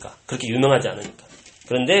됐으니까. 그렇게 유명하지 않으니까.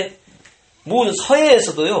 그런데 모든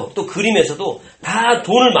서예에서도요. 또 그림에서도 다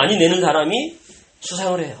돈을 많이 내는 사람이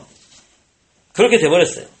수상을 해요. 그렇게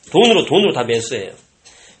돼버렸어요. 돈으로 다 매수해요.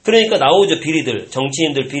 그러니까 나오죠. 비리들,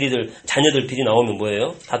 정치인들 비리들, 자녀들 비리 나오면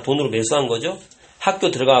뭐예요? 다 돈으로 매수한 거죠. 학교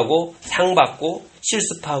들어가고 상 받고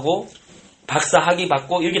실습하고 박사 학위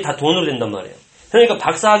받고 이게 다 돈으로 된단 말이에요. 그러니까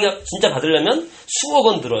박사 학위 진짜 받으려면 수억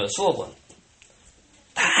원 들어요. 수억 원.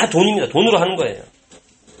 다 돈입니다. 돈으로 하는 거예요.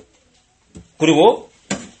 그리고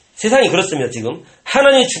세상이 그렇습니다. 지금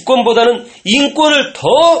하나님의 주권보다는 인권을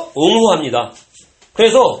더 옹호합니다.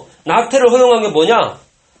 그래서 낙태를 허용한 게 뭐냐?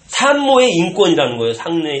 산모의 인권이라는 거예요.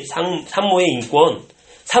 산모의 인권.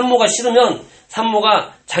 산모가 싫으면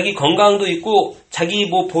산모가 자기 건강도 있고 자기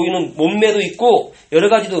보이는 몸매도 있고 여러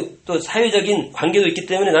가지도 또 사회적인 관계도 있기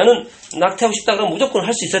때문에 나는 낙태하고 싶다 그러면 무조건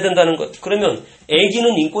할 수 있어야 된다는 것. 그러면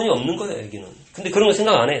애기는 인권이 없는 거예요. 애기는. 근데 그런 거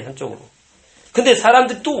생각 안 해. 한쪽으로. 근데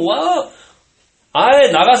사람들이 또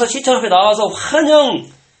아예 나가서 시청 앞에 나와서 환영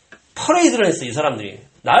퍼레이드를 했어요. 이 사람들이.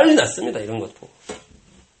 난리 났습니다. 이런 것도.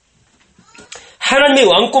 하나님의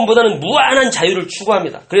왕권보다는 무한한 자유를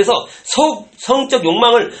추구합니다. 그래서 성적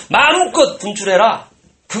욕망을 마음껏 분출해라.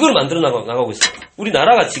 그걸 만들어 나가고 있어요.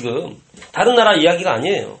 우리나라가 지금 다른 나라 이야기가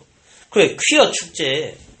아니에요. 그래 퀴어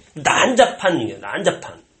축제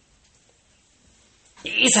난잡한.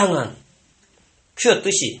 이상한 퀴어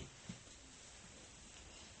뜻이.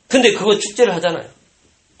 근데 그거 축제를 하잖아요.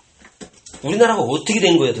 우리나라가 어떻게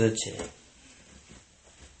된 거예요 도대체.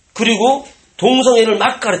 그리고 동성애를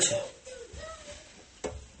막 가르쳐요.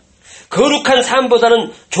 거룩한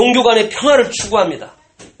삶보다는 종교 간의 평화를 추구합니다.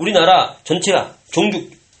 우리나라 전체가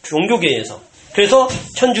종교계에서. 그래서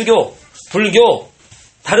천주교, 불교,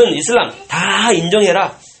 다른 이슬람 다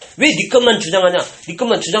인정해라. 왜 네 것만 주장하냐? 네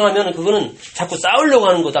것만 주장하면 그거는 자꾸 싸우려고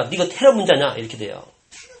하는 거다. 네가 테러 분자냐? 이렇게 돼요.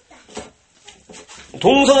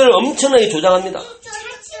 동성애를 엄청나게 조장합니다.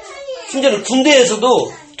 심지어는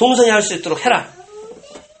군대에서도 동성애 할 수 있도록 해라.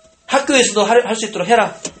 학교에서도 할 수 있도록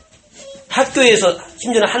해라. 학교에서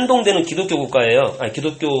심지어는 한동대는 기독교 국가예요.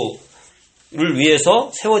 기독교를 위해서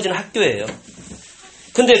세워진 학교예요.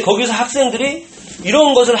 근데 거기서 학생들이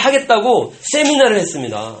이런 것을 하겠다고 세미나를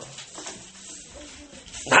했습니다.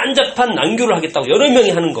 난잡한 난교를 하겠다고 여러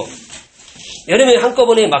명이 하는 거. 여러 명이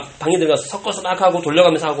한꺼번에 막 방에 들어가서 섞어서 막 하고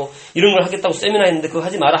돌려가면서 하고 이런 걸 하겠다고 세미나 했는데 그거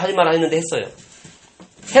하지 마라 했는데 했어요.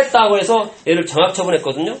 했다고 해서 얘를 정학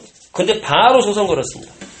처분했거든요. 근데 바로 소송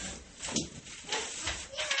걸었습니다.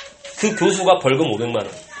 그 교수가 벌금 500만 원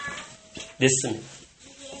냈습니다.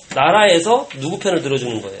 나라에서 누구 편을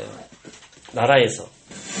들어주는 거예요. 나라에서.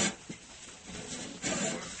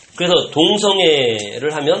 그래서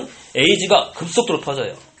동성애를 하면 에이즈가 급속도로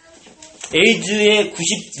퍼져요. 에이즈의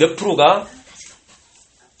 90몇 프로가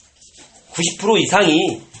 90%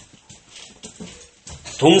 이상이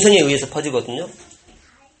동성애에 의해서 퍼지거든요.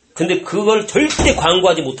 근데 그걸 절대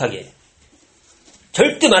광고하지 못하게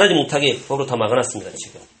절대 말하지 못하게 법으로 다 막아놨습니다.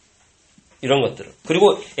 지금. 이런 것들을.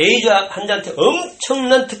 그리고 에이즈 환자한테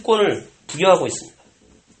엄청난 특권을 부여하고 있습니다.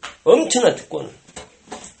 엄청난 특권을.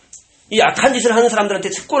 이 악한 짓을 하는 사람들한테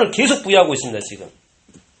특권을 계속 부여하고 있습니다. 지금.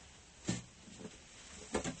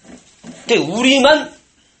 근데 우리만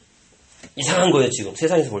이상한 거예요. 지금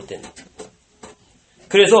세상에서 볼 때는.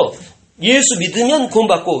 그래서 예수 믿으면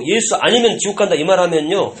구원받고 예수 아니면 지옥 간다 이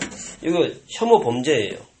말하면요. 이거 혐오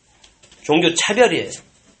범죄예요. 종교 차별이에요.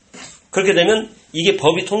 그렇게 되면 이게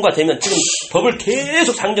법이 통과되면 지금 법을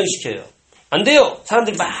계속 상정시켜요. 안 돼요.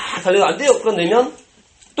 사람들이 막 달려도 안 돼요. 그러면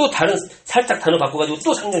또 다른 살짝 단어 바꿔가지고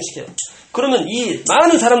또 상정시켜요. 그러면 이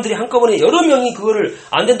많은 사람들이 한꺼번에 여러 명이 그거를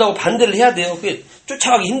안 된다고 반대를 해야 돼요. 그게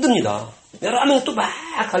쫓아가기 힘듭니다. 여러 명이 또 막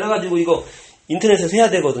달려가지고 이거 인터넷에서 해야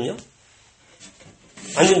되거든요.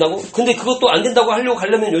 안 된다고? 근데 그것도 안 된다고 하려고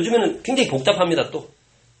가려면 요즘에는 굉장히 복잡합니다. 또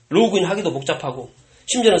로그인 하기도 복잡하고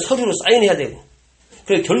심지어는 서류로 사인해야 되고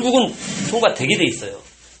그래서 결국은 통과되게 돼 있어요.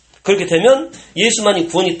 그렇게 되면 예수만이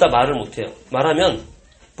구원이 있다 말을 못해요. 말하면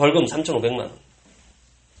벌금 3,500만 원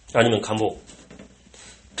아니면 감옥.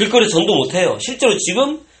 길거리에서 전도 못해요. 실제로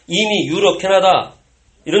지금 이미 유럽, 캐나다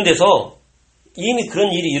이런 데서 이미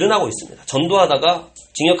그런 일이 일어나고 있습니다. 전도하다가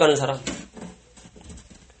징역 가는 사람,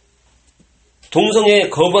 동성애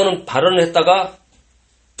거부하는 발언을 했다가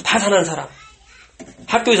파산한 사람,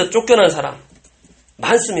 학교에서 쫓겨난 사람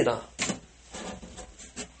많습니다.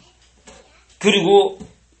 그리고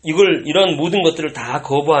이런 모든 것들을 다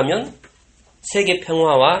거부하면 세계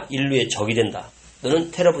평화와 인류의 적이 된다.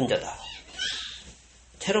 너는 테러 분자다.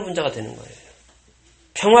 테러 분자가 되는 거예요.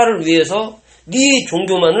 평화를 위해서 네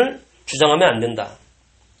종교만을 주장하면 안 된다.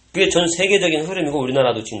 그게 전 세계적인 흐름이고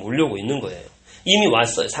우리나라도 지금 오려고 있는 거예요. 이미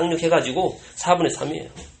왔어요. 상륙해가지고 4분의 3이에요.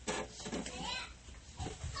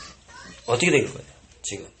 어떻게 된 거예요?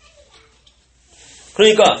 지금.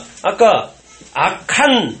 그러니까 아까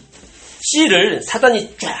악한 씨를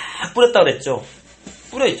사단이 쫙 뿌렸다고 그랬죠.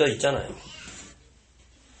 뿌려있죠. 있잖아요.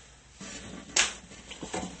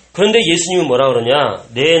 그런데 예수님은 뭐라 그러냐?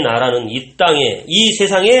 내 나라는 이 땅에, 이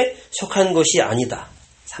세상에 속한 것이 아니다.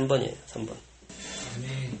 3번이에요. 3번.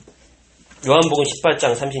 요한복음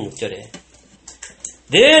 18장 36절에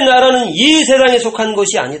내 나라는 이 세상에 속한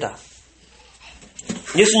것이 아니다.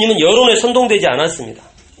 예수님은 여론에 선동되지 않았습니다.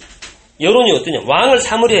 여론이 어떠냐? 왕을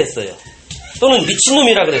삼으려 했어요. 또는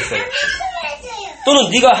미친놈이라 그랬어요. 또는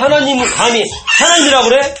네가 하나님을 감히 하나님이라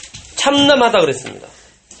그래? 참남하다 그랬습니다.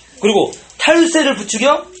 그리고 탈세를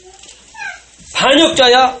부추겨?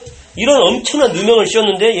 반역자야? 이런 엄청난 누명을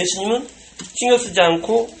씌웠는데 예수님은 신경 쓰지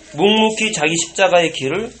않고 묵묵히 자기 십자가의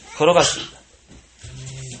길을 걸어갔습니다.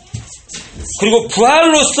 그리고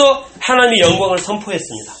부활로서 하나님의 영광을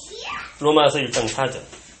선포했습니다. 로마서 1장 4절.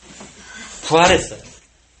 부활했어요.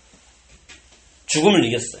 죽음을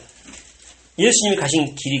이겼어요. 예수님이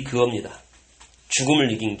가신 길이 그겁니다.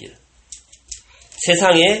 죽음을 이긴 길.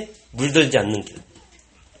 세상에 물들지 않는 길.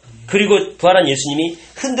 그리고 부활한 예수님이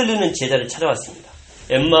흔들리는 제자를 찾아왔습니다.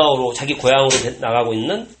 엠마오로 자기 고향으로 나가고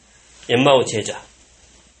있는 엠마오 제자.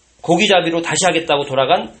 고기잡이로 다시 하겠다고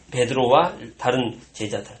돌아간 베드로와 다른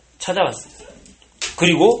제자들 찾아왔습니다.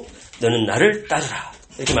 그리고 너는 나를 따르라.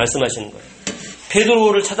 이렇게 말씀하시는 거예요.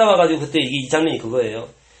 베드로를 찾아와가지고 그때 이 장면이 그거예요.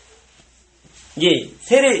 이게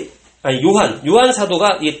요한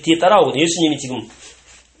사도가 뒤에 따라오거든요. 예수님이 지금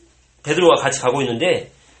베드로와 같이 가고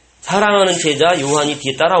있는데 사랑하는 제자 요한이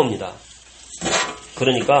뒤에 따라옵니다.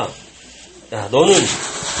 그러니까 야 너는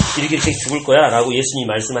이렇게 죽을 거야 라고 예수님이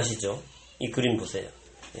말씀하시죠. 이 그림 보세요.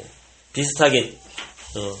 비슷하게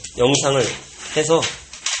영상을 해서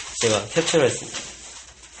제가 캡처를 했습니다.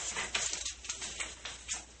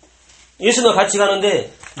 예수님과 같이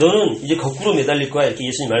가는데 너는 이제 거꾸로 매달릴 거야 이렇게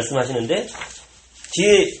예수님이 말씀하시는데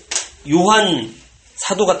뒤에 요한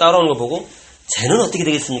사도가 따라오는 거 보고 쟤는 어떻게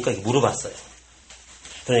되겠습니까? 이렇게 물어봤어요.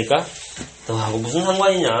 그러니까 너하고 무슨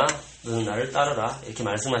상관이냐? 너는 나를 따르라 이렇게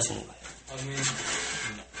말씀하시는 거예요.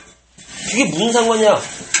 그게 무슨 상관이야?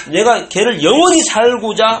 내가 걔를 영원히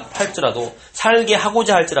살게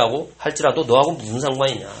하고자 할지라도 너하고 무슨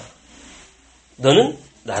상관이냐? 너는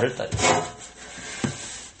나를 따르라.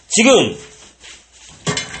 지금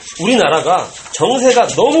우리나라가 정세가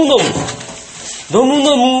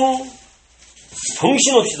너무너무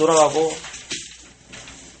정신없이 돌아가고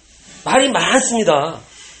말이 많습니다.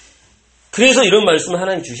 그래서 이런 말씀을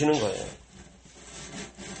하나님 주시는 거예요.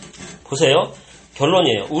 보세요.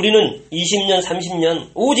 결론이에요. 우리는 20년,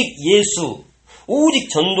 30년 오직 예수, 오직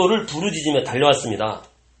전도를 부르짖으며 달려왔습니다.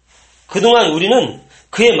 그동안 우리는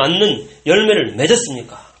그에 맞는 열매를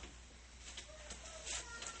맺었습니까?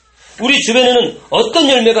 우리 주변에는 어떤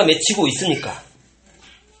열매가 맺히고 있습니까?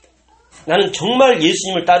 나는 정말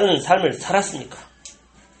예수님을 따르는 삶을 살았습니까?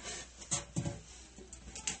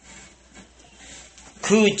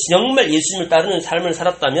 그 정말 예수님을 따르는 삶을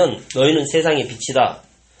살았다면 너희는 세상의 빛이다.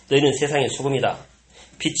 너희는 세상의 소금이다.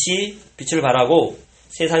 빛을 발하고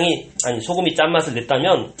소금이 짠맛을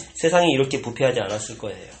냈다면 세상이 이렇게 부패하지 않았을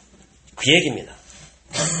거예요. 그 얘기입니다.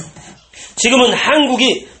 지금은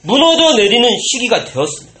한국이 무너져 내리는 시기가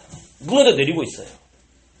되었습니다. 무너져 내리고 있어요.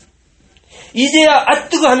 이제야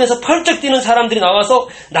아뜨거 하면서 펄쩍 뛰는 사람들이 나와서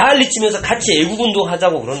난리치면서 같이 애국운동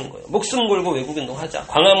하자고 그러는 거예요. 목숨 걸고 애국운동 하자.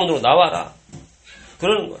 광화문으로 나와라.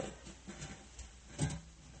 그러는 거예요.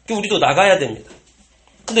 우리도 나가야 됩니다.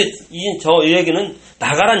 근데 저 얘기는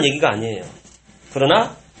나가란 얘기가 아니에요.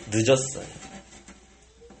 그러나 늦었어요.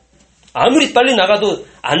 아무리 빨리 나가도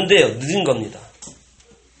안 돼요. 늦은 겁니다.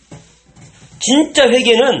 진짜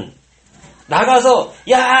회개는 나가서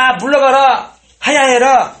야 물러가라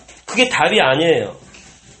하야해라 그게 답이 아니에요.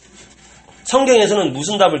 성경에서는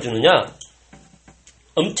무슨 답을 주느냐?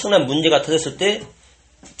 엄청난 문제가 터졌을 때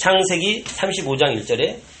창세기 35장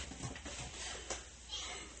 1절에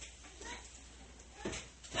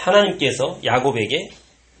하나님께서 야곱에게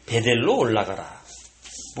베델로 올라가라.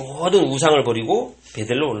 모든 우상을 버리고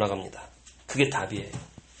베델로 올라갑니다. 그게 답이에요.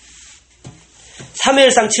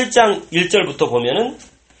 사무엘상 7장 1절부터 보면은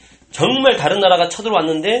정말 다른 나라가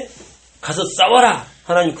쳐들어왔는데 가서 싸워라.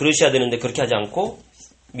 하나님 그러셔야 되는데 그렇게 하지 않고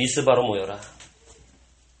미스바로 모여라.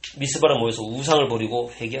 미스바로 모여서 우상을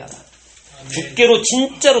버리고 회개하라. 주께로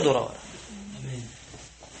진짜로 돌아와라.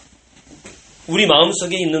 우리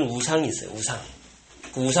마음속에 있는 우상이 있어요. 우상.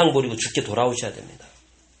 그 우상 버리고 주께 돌아오셔야 됩니다.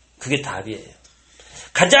 그게 답이에요.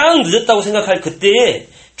 가장 늦었다고 생각할 그때에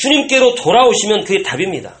주님께로 돌아오시면 그게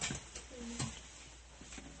답입니다.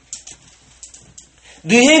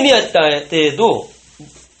 느헤미야 때에도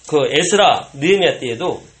그 에스라 느헤미야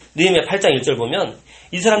때에도 느헤미야 8장 1절 보면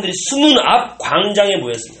이 사람들이 수문 앞 광장에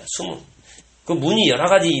모였습니다. 수문. 그 문이 여러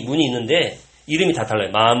가지 문이 있는데 이름이 다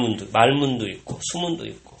달라요. 말문도 있고 수문도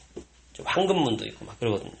있고 황금문도 있고 막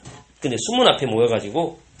그러거든요. 근데 수문 앞에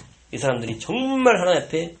모여가지고 이 사람들이 정말 하나님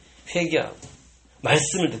앞에 회개하고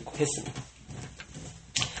말씀을 듣고 했습니다.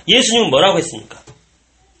 예수님은 뭐라고 했습니까?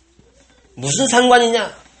 무슨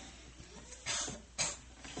상관이냐?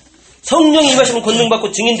 성령이 임하시면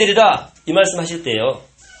권능받고 증인되리라 이 말씀하실 때요.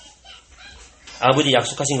 아버지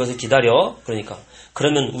약속하신 것을 기다려. 그러니까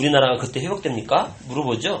그러면 우리나라가 그때 회복됩니까?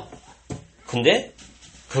 물어보죠. 근데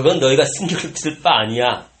그건 너희가 신경을 쓸 바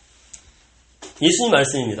아니야. 예수님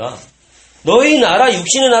말씀입니다. 너희 나라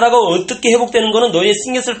육신의 나라가 어떻게 회복되는 거는 너희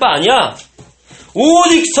신경 쓸 바 아니야.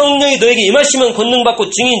 오직 성령이 너에게 임하시면 권능받고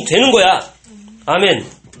증인 되는 거야. 아멘.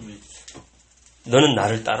 너는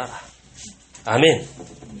나를 따라라. 아멘.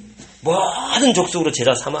 모든 족속으로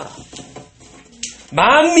제자 삼아라.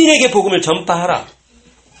 만민에게 복음을 전파하라.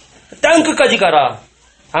 땅끝까지 가라.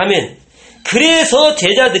 아멘. 그래서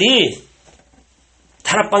제자들이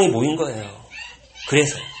다락방에 모인 거예요.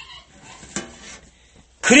 그래서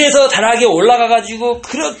다락에 올라가가지고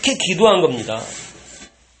그렇게 기도한 겁니다.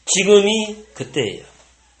 지금이 그때예요.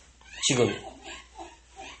 지금이.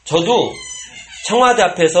 저도 청와대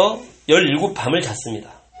앞에서 17밤을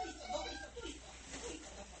잤습니다.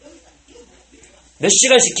 몇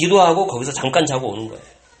시간씩 기도하고 거기서 잠깐 자고 오는 거예요.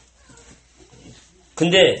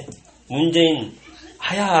 근데 문제인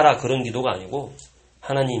하야하라 그런 기도가 아니고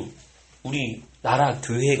하나님 우리 나라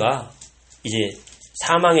교회가 이제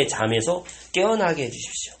사망의 잠에서 깨어나게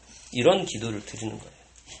해주십시오. 이런 기도를 드리는 거예요.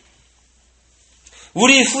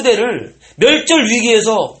 우리 후대를 멸절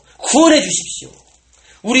위기에서 구원해 주십시오.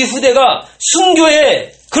 우리 후대가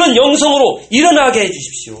순교의 그런 영성으로 일어나게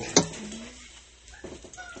해주십시오.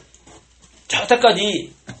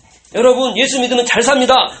 저때까지 여러분 예수 믿으면 잘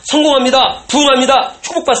삽니다. 성공합니다. 부흥합니다.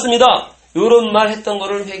 축복받습니다. 이런 말 했던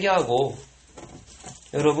거를 회개하고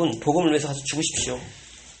여러분 복음을 위해서 가서 죽으십시오.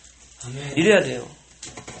 아멘. 이래야 돼요.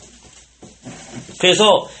 그래서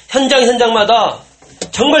현장마다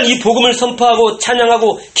정말 이 복음을 선포하고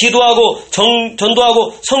찬양하고 기도하고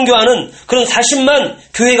전도하고 선교하는 그런 40만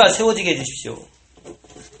교회가 세워지게 해주십시오.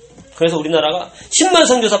 그래서 우리나라가 10만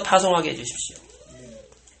선교사 파송하게 해주십시오.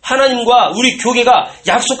 하나님과 우리 교계가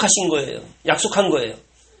약속하신 거예요. 약속한 거예요.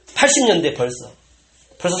 80년대 벌써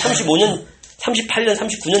 35년, 38년,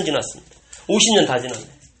 39년 지났습니다. 50년 다 지났네.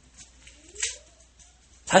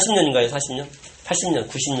 40년인가요? 40년? 80년,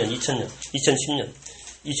 90년, 2000년, 2010년,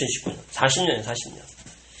 2019년, 40년이에요.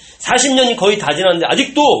 40년이 거의 다 지났는데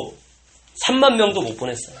아직도 3만 명도 못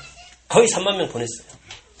보냈어요. 거의 3만 명 보냈어요.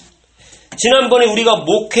 지난번에 우리가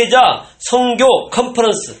목회자 선교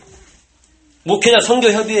컨퍼런스, 목회자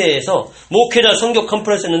선교협의회에서 목회자 선교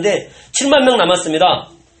컨퍼런스 했는데 7만 명 남았습니다.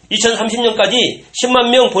 2030년까지 10만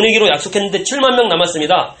명 보내기로 약속했는데 7만 명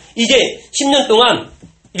남았습니다. 이제 10년 동안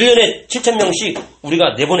 1년에 7천 명씩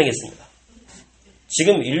우리가 내보내겠습니다.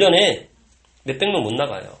 지금 1년에 몇백 명 못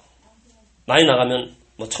나가요. 많이 나가면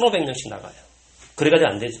뭐 1,500명씩 나가요.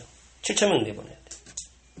 그래가지고 안 되죠. 7천 명 내보내야 돼요.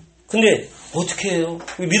 근데 어떻게 해요?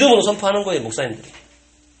 믿음으로 선포하는 거예요, 목사님들이.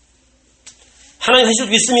 하나님 하실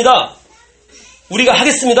줄 믿습니다. 우리가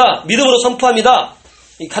하겠습니다. 믿음으로 선포합니다.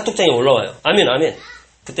 이 카톡장에 올라와요. 아멘, 아멘.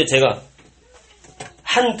 그때 제가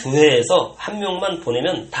한 교회에서 한 명만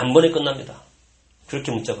보내면 단번에 끝납니다.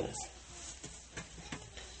 그렇게 문자 보냈어요.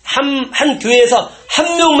 한 교회에서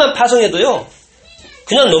한 명만 파송해도요,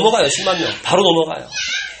 그냥 넘어가요. 10만 명. 바로 넘어가요.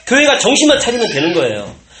 교회가 정신만 차리면 되는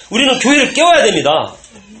거예요. 우리는 교회를 깨워야 됩니다.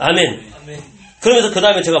 아멘. 그러면서 그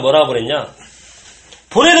다음에 제가 뭐라고 그랬냐?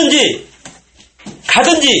 보내든지,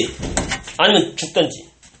 가든지, 아니면 죽든지.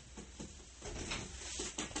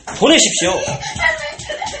 보내십시오.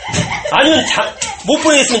 아니면 못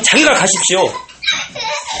보내겠으면 자기가 가십시오.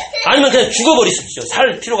 아니면 그냥 죽어버리십시오.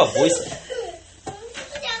 살 필요가 뭐 있어요?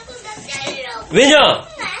 왜냐?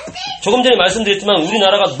 조금 전에 말씀드렸지만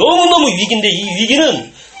우리나라가 너무너무 위기인데 이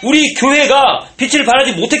위기는 우리 교회가 빛을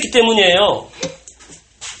발하지 못했기 때문이에요.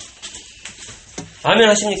 아멘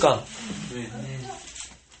하십니까?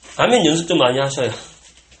 아멘 연습 좀 많이 하셔요.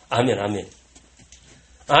 아멘, 아멘.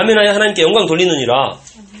 아멘하여 하나님께 영광 돌리느니라.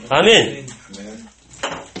 아멘.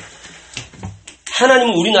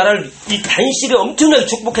 하나님은 우리나라를 이 단시에 엄청나게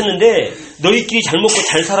축복했는데 너희끼리 잘 먹고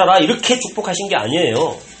잘 살아라 이렇게 축복하신 게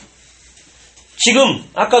아니에요. 지금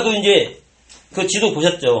아까도 이제 그 지도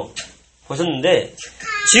보셨는데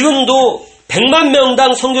지금도 100만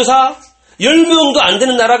명당 선교사 10명도 안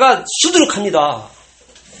되는 나라가 수두룩합니다.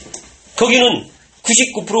 거기는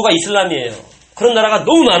 99%가 이슬람이에요. 그런 나라가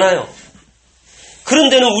너무 많아요. 그런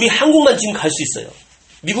데는 우리 한국만 지금 갈 수 있어요.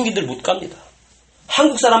 미국인들 못 갑니다.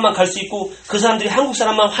 한국 사람만 갈 수 있고 그 사람들이 한국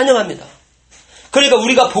사람만 환영합니다. 그러니까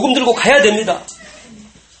우리가 복음 들고 가야 됩니다.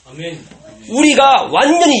 아멘. 우리가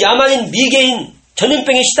완전히 야만인, 미개인,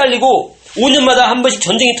 전염병에 시달리고 5년마다 한 번씩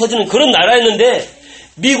전쟁이 터지는 그런 나라였는데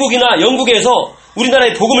미국이나 영국에서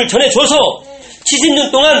우리나라의 복음을 전해줘서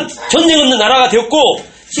 70년 동안 전쟁 없는 나라가 되었고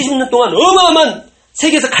 70년 동안 어마어마한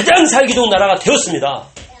세계에서 가장 살기 좋은 나라가 되었습니다.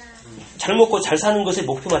 잘 먹고 잘 사는 것에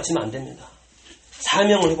목표 맞추면 안 됩니다.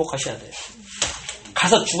 사명을 회복하셔야 돼요.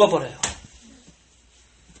 가서 죽어버려요.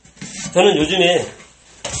 저는 요즘에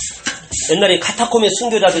옛날에 카타콤의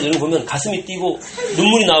순교자들 이런 거 보면 가슴이 뛰고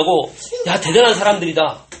눈물이 나고 야 대단한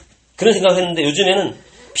사람들이다 그런 생각을 했는데 요즘에는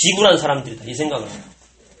비굴한 사람들이다 이 생각을 해요.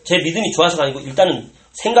 제 믿음이 좋아서가 아니고 일단은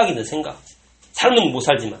생각인데 생각. 삶은 못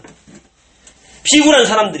살지만 비굴한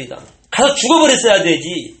사람들이다. 가서 죽어버렸어야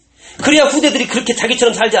되지. 그래야 후대들이 그렇게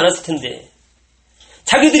자기처럼 살지 않았을 텐데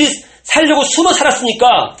자기들이 살려고 숨어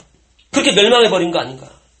살았으니까 그렇게 멸망해버린 거 아닌가.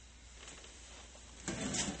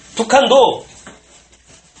 북한도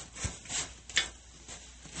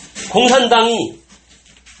공산당이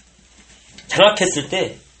장악했을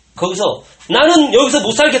때 거기서 나는 여기서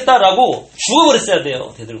못 살겠다라고 죽어버렸어야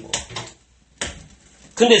돼요. 대들고.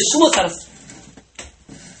 근데 숨어 살았어.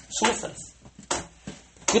 숨어 살았어.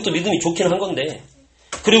 그것도 믿음이 좋긴 한 건데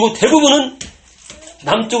그리고 대부분은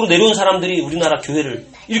남쪽으로 내려온 사람들이 우리나라 교회를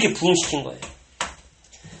이렇게 부흥시킨 거예요.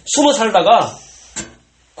 숨어 살다가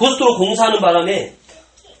고속도로 공사하는 바람에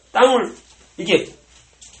땅을 이렇게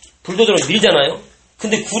불도저로 밀잖아요.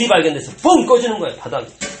 근데 굴이 발견돼서 뻥 꺼지는 거예요. 바닥에.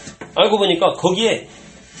 알고 보니까 거기에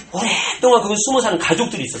오랫동안 거기 숨어 사는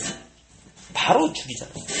가족들이 있었어요. 바로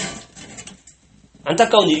죽이잖아요.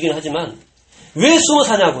 안타까운 일이긴 하지만 왜 숨어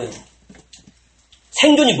사냐고요.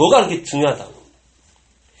 생존이 뭐가 그렇게 중요하다고.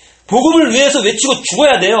 복음을 위해서 외치고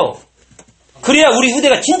죽어야 돼요. 그래야 우리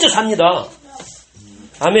후대가 진짜 삽니다.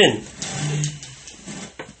 아멘.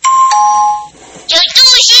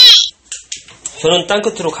 12시. 저는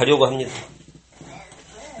땅끝으로 가려고 합니다.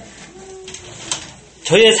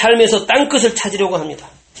 저의 삶에서 땅끝을 찾으려고 합니다.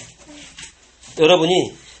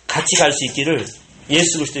 여러분이 같이 갈 수 있기를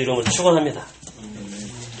예수 그리스도 이름으로 축원합니다.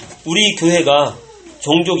 우리 교회가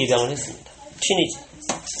종족 입양을 했습니다.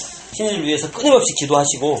 튀니지를 위해서 끊임없이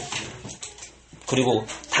기도하시고 그리고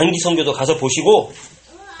단기 선교도 가서 보시고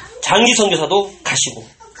장기 선교사도 가시고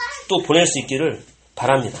또 보낼 수 있기를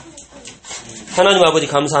바랍니다. 하나님 아버지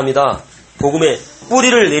감사합니다. 복음의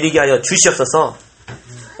뿌리를 내리게 하여 주시옵소서.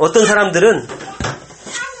 어떤 사람들은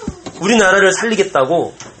우리나라를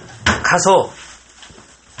살리겠다고 가서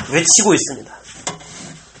외치고 있습니다.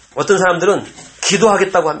 어떤 사람들은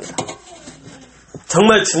기도하겠다고 합니다.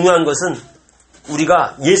 정말 중요한 것은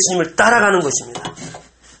우리가 예수님을 따라가는 것입니다.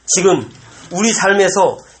 지금 우리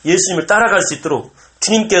삶에서 예수님을 따라갈 수 있도록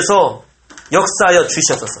주님께서 역사하여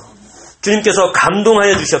주시옵소서. 주님께서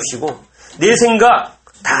감동하여 주시옵시고 내 생각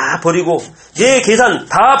다 버리고 내 계산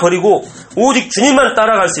다 버리고 오직 주님만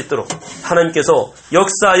따라갈 수 있도록 하나님께서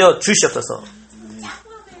역사하여 주시옵소서.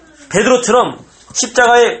 베드로처럼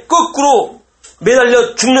십자가에 거꾸로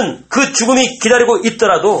매달려 죽는 그 죽음이 기다리고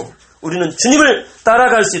있더라도 우리는 주님을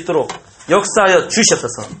따라갈 수 있도록 역사하여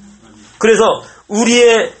주시옵소서. 그래서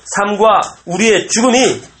우리의 삶과 우리의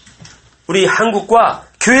죽음이 우리 한국과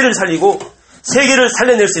교회를 살리고 세계를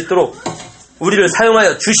살려낼 수 있도록 우리를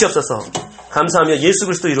사용하여 주시옵소서. 감사하며 예수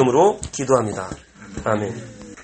그리스도 이름으로 기도합니다. 아멘.